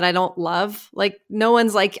job that I don't love. Like, no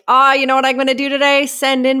one's like, you know what I'm going to do today?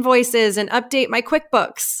 Send invoices and update my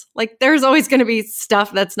QuickBooks. Like, there's always going to be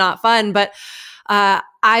stuff that's not fun, but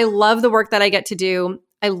I love the work that I get to do.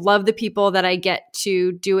 I love the people that I get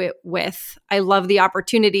to do it with. I love the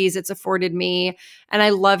opportunities it's afforded me. And I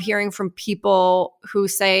love hearing from people who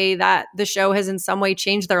say that the show has in some way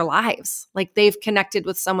changed their lives. Like, they've connected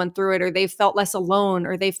with someone through it, or they've felt less alone,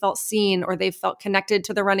 or they've felt seen, or they've felt connected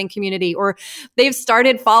to the running community, or they've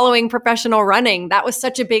started following professional running. That was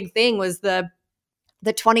such a big thing, was the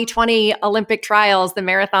 2020 Olympic trials, the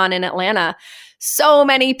marathon in Atlanta. So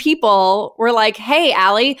many people were like, hey,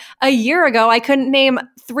 Allie, a year ago, I couldn't name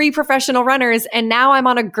 3 professional runners, and now I'm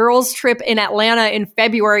on a girls' trip in Atlanta in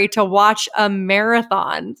February to watch a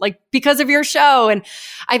marathon, like, because of your show. And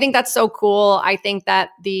I think that's so cool. I think that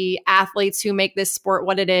the athletes who make this sport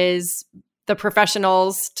what it is, the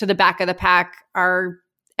professionals to the back of the pack,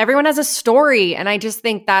 everyone has a story. And I just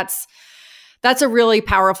think that's a really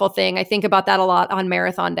powerful thing. I think about that a lot on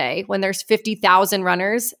marathon day. When there's 50,000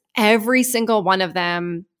 runners, every single one of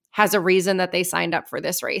them has a reason that they signed up for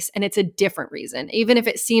this race. And it's a different reason. Even if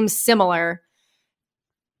it seems similar,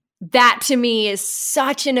 that to me is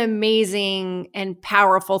such an amazing and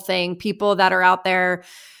powerful thing. People that are out there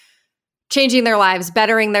changing their lives,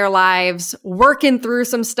 bettering their lives, working through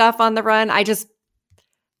some stuff on the run. I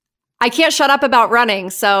can't shut up about running,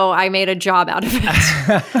 so I made a job out of it.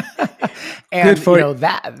 And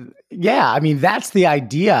I mean, that's the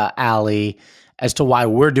idea, Allie, as to why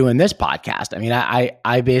we're doing this podcast. I mean,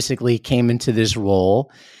 I basically came into this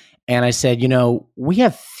role and I said, we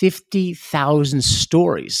have 50,000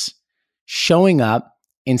 stories showing up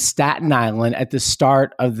in Staten Island at the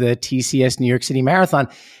start of the TCS New York City Marathon.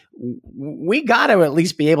 We got to at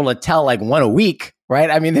least be able to tell like one a week, right?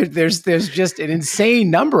 I mean, there's just an insane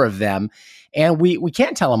number of them, and we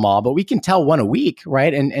can't tell them all, but we can tell one a week,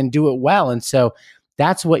 right? And do it well. And so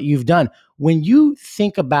that's what you've done. When you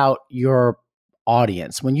think about your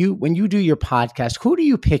audience, when you do your podcast, who do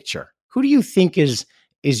you picture? Who do you think is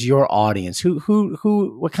your audience?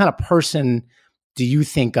 What kind of person do you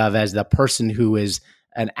think of as the person who is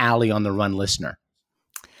an Allie on the Run listener?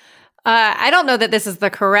 I don't know that this is the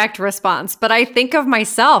correct response, but I think of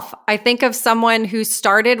myself. I think of someone who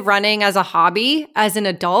started running as a hobby as an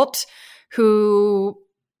adult, who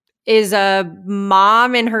is a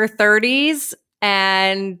mom in her 30s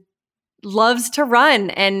and loves to run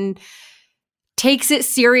and takes it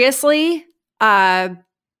seriously to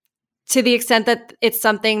the extent that it's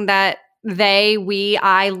something that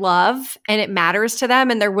I love, and it matters to them,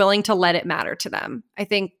 and they're willing to let it matter to them. I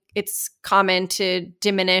think it's common to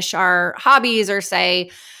diminish our hobbies or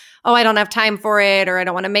say, oh, I don't have time for it, or I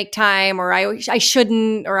don't want to make time, or I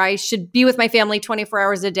shouldn't, or I should be with my family 24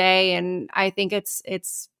 hours a day. And I think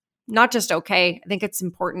it's not just okay. I think it's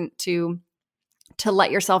important to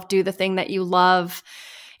let yourself do the thing that you love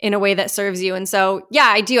in a way that serves you. And so, yeah,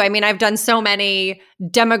 I do. I mean, I've done so many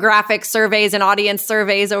demographic surveys and audience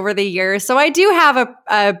surveys over the years. So I do have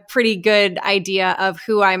a pretty good idea of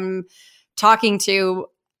who I'm talking to.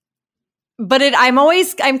 But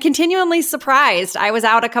I'm continually surprised. I was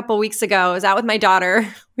out a couple weeks ago. I was out with my daughter.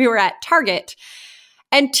 We were at Target,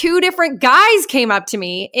 and 2 different guys came up to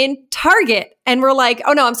me in Target and were like,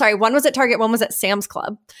 oh no, I'm sorry. One was at Target, one was at Sam's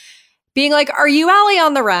Club, being like, are you Allie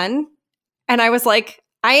on the Run? And I was like,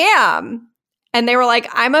 I am. And they were like,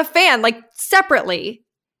 I'm a fan, like separately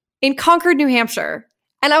in Concord, New Hampshire.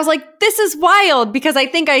 And I was like, this is wild, because I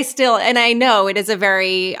think and I know it is a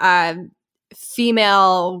very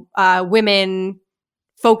female, women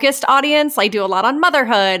focused audience. I do a lot on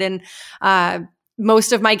motherhood, and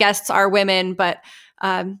most of my guests are women, but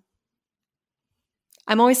I'm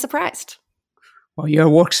always surprised. Well, your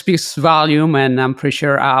work speaks volume, and I'm pretty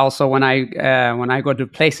sure I also when I go to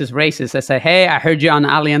places, races, I say, "Hey, I heard you on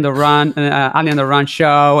Ali on the Run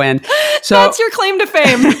show," and so that's your claim to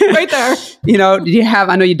fame, right there. Do you have?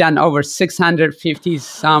 I know you've done over 650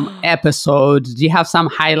 some episodes. Do you have some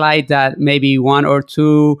highlight that maybe one or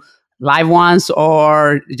two live ones,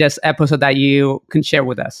 or just episode that you can share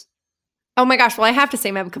with us? Oh my gosh. Well, I have to say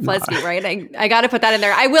Meb Keflezighi, right? I got to put that in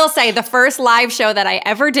there. I will say the first live show that I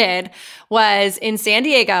ever did was in San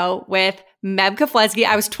Diego with Meb Keflezighi.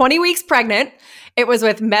 I was 20 weeks pregnant. It was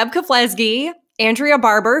with Meb Keflezighi, Andrea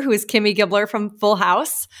Barber, who is Kimmy Gibbler from Full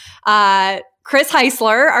House, Chris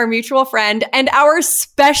Heisler, our mutual friend, and our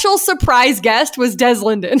special surprise guest was Des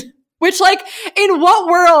Linden. Which, like, in what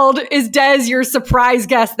world is Des your surprise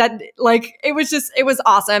guest? That, like, it was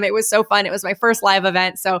awesome. It was so fun. It was my first live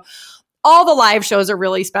event. So all the live shows are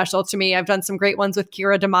really special to me. I've done some great ones with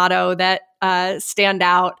Kira D'Amato that stand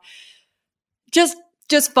out. Just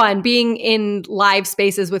fun. Being in live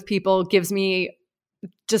spaces with people gives me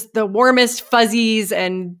just the warmest fuzzies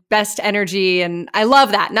and best energy. And I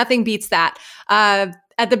love that. Nothing beats that.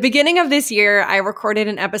 At the beginning of this year, I recorded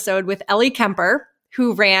an episode with Ellie Kemper,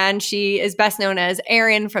 she is best known as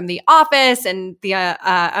Erin from The Office and the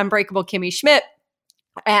Unbreakable Kimmy Schmidt.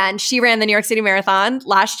 And she ran the New York City Marathon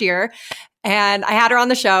last year. And I had her on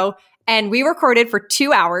the show and we recorded for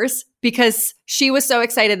 2 hours because she was so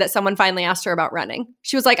excited that someone finally asked her about running.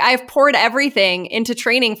 She was like, I've poured everything into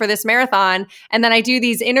training for this marathon. And then I do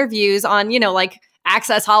these interviews on, like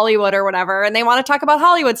Access Hollywood or whatever. And they want to talk about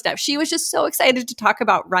Hollywood stuff. She was just so excited to talk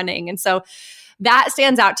about running. And so that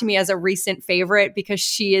stands out to me as a recent favorite because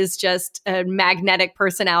she is just a magnetic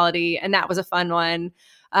personality. And that was a fun one.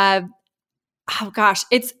 Oh gosh,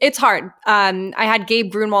 it's hard. I had Gabe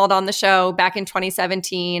Grunwald on the show back in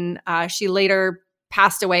 2017. She later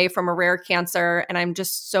passed away from a rare cancer, and I'm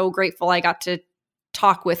just so grateful I got to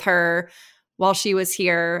talk with her while she was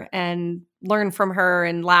here and learn from her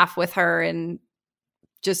and laugh with her, and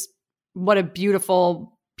just what a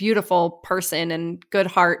beautiful, beautiful person and good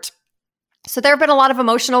heart. So there have been a lot of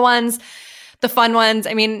emotional ones, the fun ones.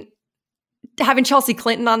 I mean, having Chelsea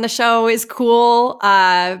Clinton on the show is cool.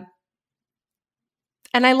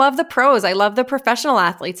 And I love the pros. I love the professional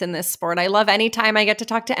athletes in this sport. I love any time I get to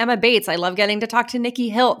talk to Emma Bates. I love getting to talk to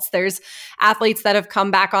Nikki Hiltz. There's athletes that have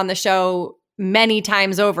come back on the show many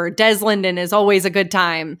times over. Des Linden is always a good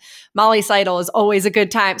time. Molly Seidel is always a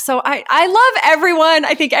good time. So I love everyone.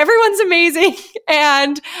 I think everyone's amazing.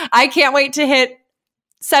 And I can't wait to hit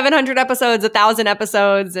 700 episodes, 1,000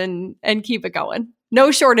 episodes, and keep it going.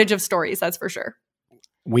 No shortage of stories, that's for sure.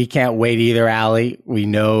 We can't wait either, Ali. We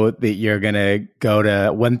know that you're going to go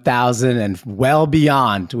to 1,000 and well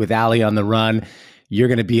beyond with Ali on the Run. You're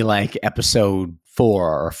going to be like episode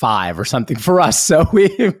 4 or 5 or something for us. So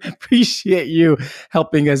we appreciate you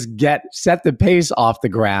helping us set the pace off the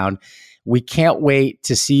ground. We can't wait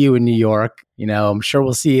to see you in New York. I'm sure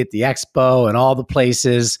we'll see you at the Expo and all the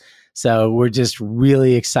places. So we're just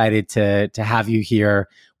really excited to have you here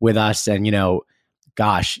with us. And,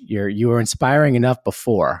 gosh, you were inspiring enough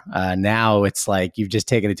before. Now it's like you've just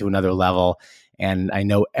taken it to another level. And I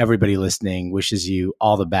know everybody listening wishes you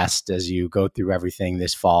all the best as you go through everything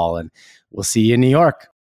this fall. And we'll see you in New York.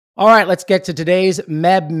 All right, let's get to today's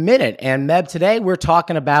Meb Minute. And Meb, today we're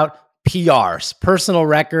talking about PRs, personal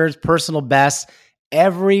records, personal bests.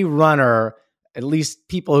 Every runner, at least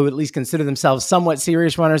people who at least consider themselves somewhat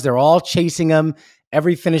serious runners, they're all chasing them.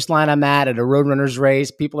 Every finish line I'm at a Roadrunners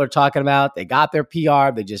race, people are talking about they got their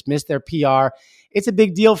PR, they just missed their PR. It's a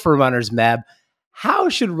big deal for runners, Meb. How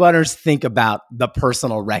should runners think about the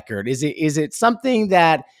personal record? Is it something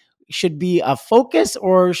that should be a focus,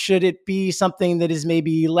 or should it be something that is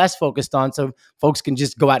maybe less focused on so folks can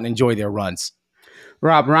just go out and enjoy their runs?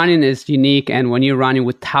 Rob, running is unique, and when you're running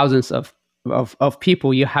with thousands of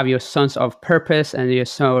people, you have your sense of purpose and your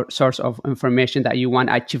source of information that you want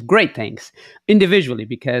to achieve great things individually,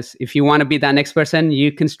 because if you want to be that next person,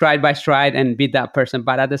 you can stride by stride and be that person.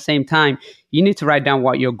 But at the same time, you need to write down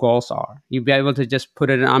what your goals are. You'll be able to just put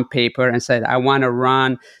it on paper and say, I want to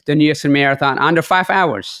run the New York City Marathon under 5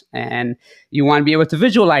 hours. And you want to be able to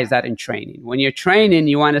visualize that in training. When you're training,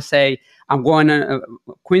 you want to say, I'm going to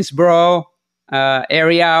Queensboro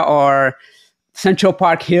area or Central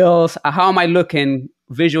Park Hills. How am I looking,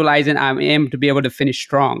 visualizing I aim to be able to finish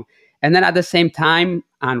strong? And then at the same time,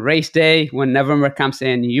 on race day, when November comes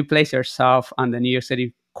in, you place yourself on the New York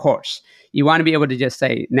City course. You want to be able to just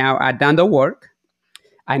say, now I've done the work.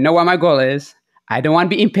 I know what my goal is. I don't want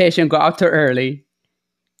to be impatient, go out too early.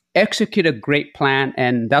 Execute a great plan.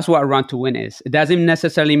 And that's what Run to Win is. It doesn't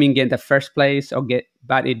necessarily mean get the first place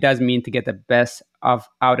but it does mean to get the best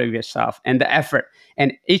out of yourself and the effort.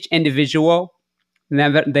 And each individual,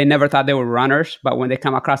 they never thought they were runners, but when they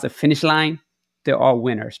come across the finish line, they're all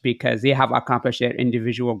winners because they have accomplished their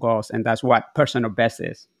individual goals. And that's what personal best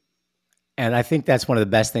is. And I think that's one of the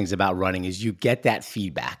best things about running is you get that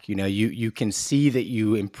feedback. You know, you can see that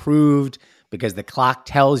you improved because the clock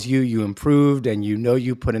tells you you improved and you know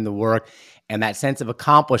you put in the work. And that sense of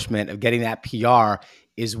accomplishment of getting that PR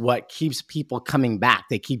is what keeps people coming back.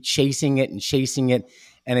 They keep chasing it,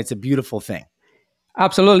 and it's a beautiful thing.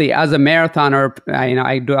 Absolutely. As a marathoner,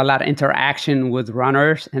 I do a lot of interaction with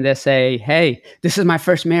runners, and they say, "Hey, this is my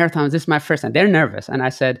first marathon. This is my first time." They're nervous, and I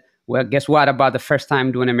said, "Well, guess what about the first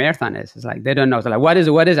time doing a marathon is?" It's like they don't know. They're like, "What is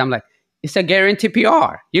it? What is it?" I'm like, "It's a guaranteed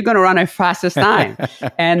PR. You're going to run a fastest time."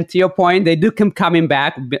 And to your point, they do keep coming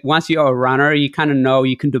back. Once you're a runner, you kind of know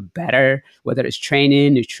you can do better, whether it's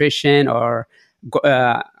training, nutrition, or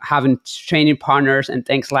having training partners and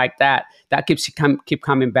things like that. That keep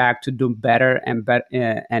coming back to do better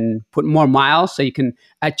and put more miles so you can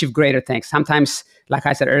achieve greater things. Sometimes, like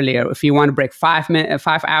I said earlier, if you want to break 5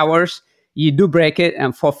 hours, you do break it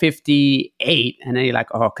in 4:58, and then you're like,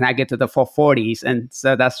 "Oh, can I get to the 4:40s?" And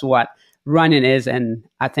so that's what running is. And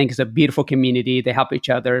I think it's a beautiful community. They help each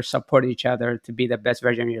other, support each other to be the best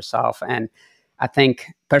version of yourself. And I think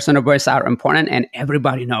personal bests are important, and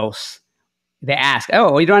everybody knows. They ask,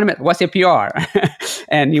 "Oh, you don't want to, what's your PR?"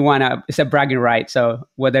 And you want to, it's a bragging right. So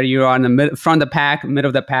whether you're on the front of the pack, middle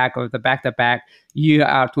of the pack, or the back of the pack, you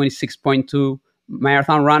are 26.2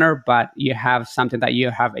 marathon runner, but you have something that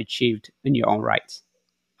you have achieved in your own rights.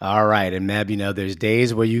 All right. And Meb, there's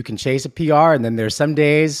days where you can chase a PR, and then there's some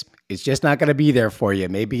days it's just not going to be there for you.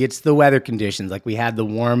 Maybe it's the weather conditions. Like we had the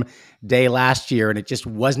warm day last year and it just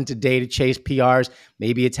wasn't a day to chase PRs.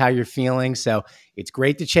 Maybe it's how you're feeling. So it's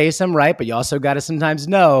great to chase them, right? But you also got to sometimes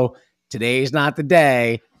know today's not the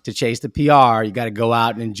day to chase the PR. You got to go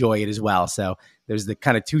out and enjoy it as well. So there's the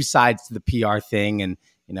kind of two sides to the PR thing. And,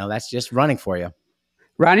 that's just running for you.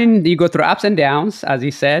 Running, you go through ups and downs, as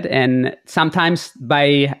you said. And sometimes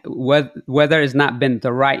by weather has not been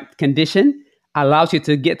the right condition, allows you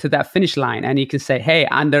to get to that finish line. And you can say, "Hey,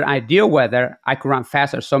 under ideal weather, I could run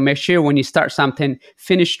faster." So make sure when you start something,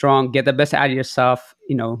 finish strong, get the best out of yourself.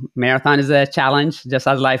 Marathon is a challenge, just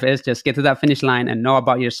as life is. Just get to that finish line and know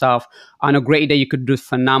about yourself. On a great day, you could do a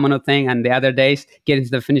phenomenal thing. And the other days, getting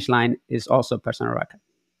to the finish line is also a personal record.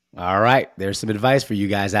 All right. There's some advice for you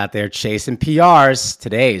guys out there chasing PRs.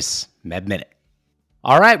 Today's Meb Minute.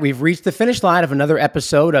 All right. We've reached the finish line of another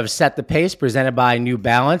episode of Set the Pace presented by New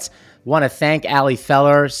Balance. Want to thank Allie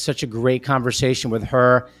Feller. Such a great conversation with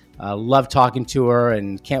her. Love talking to her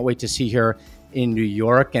and can't wait to see her in New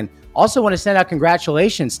York. And also want to send out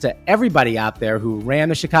congratulations to everybody out there who ran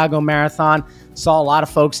the Chicago Marathon. Saw a lot of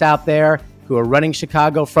folks out there who are running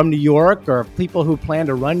Chicago from New York or people who plan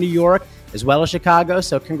to run New York as well as Chicago.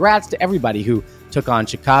 So congrats to everybody who took on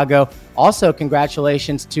Chicago. Also,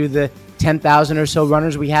 congratulations to the 10,000 or so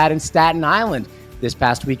runners we had in Staten Island this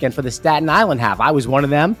past weekend for the Staten Island half. I was one of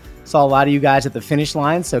them. Saw a lot of you guys at the finish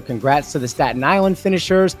line. So congrats to the Staten Island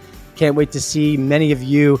finishers. Can't wait to see many of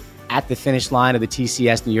you at the finish line of the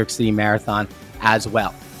TCS New York City Marathon as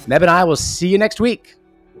well. Meb and I will see you next week.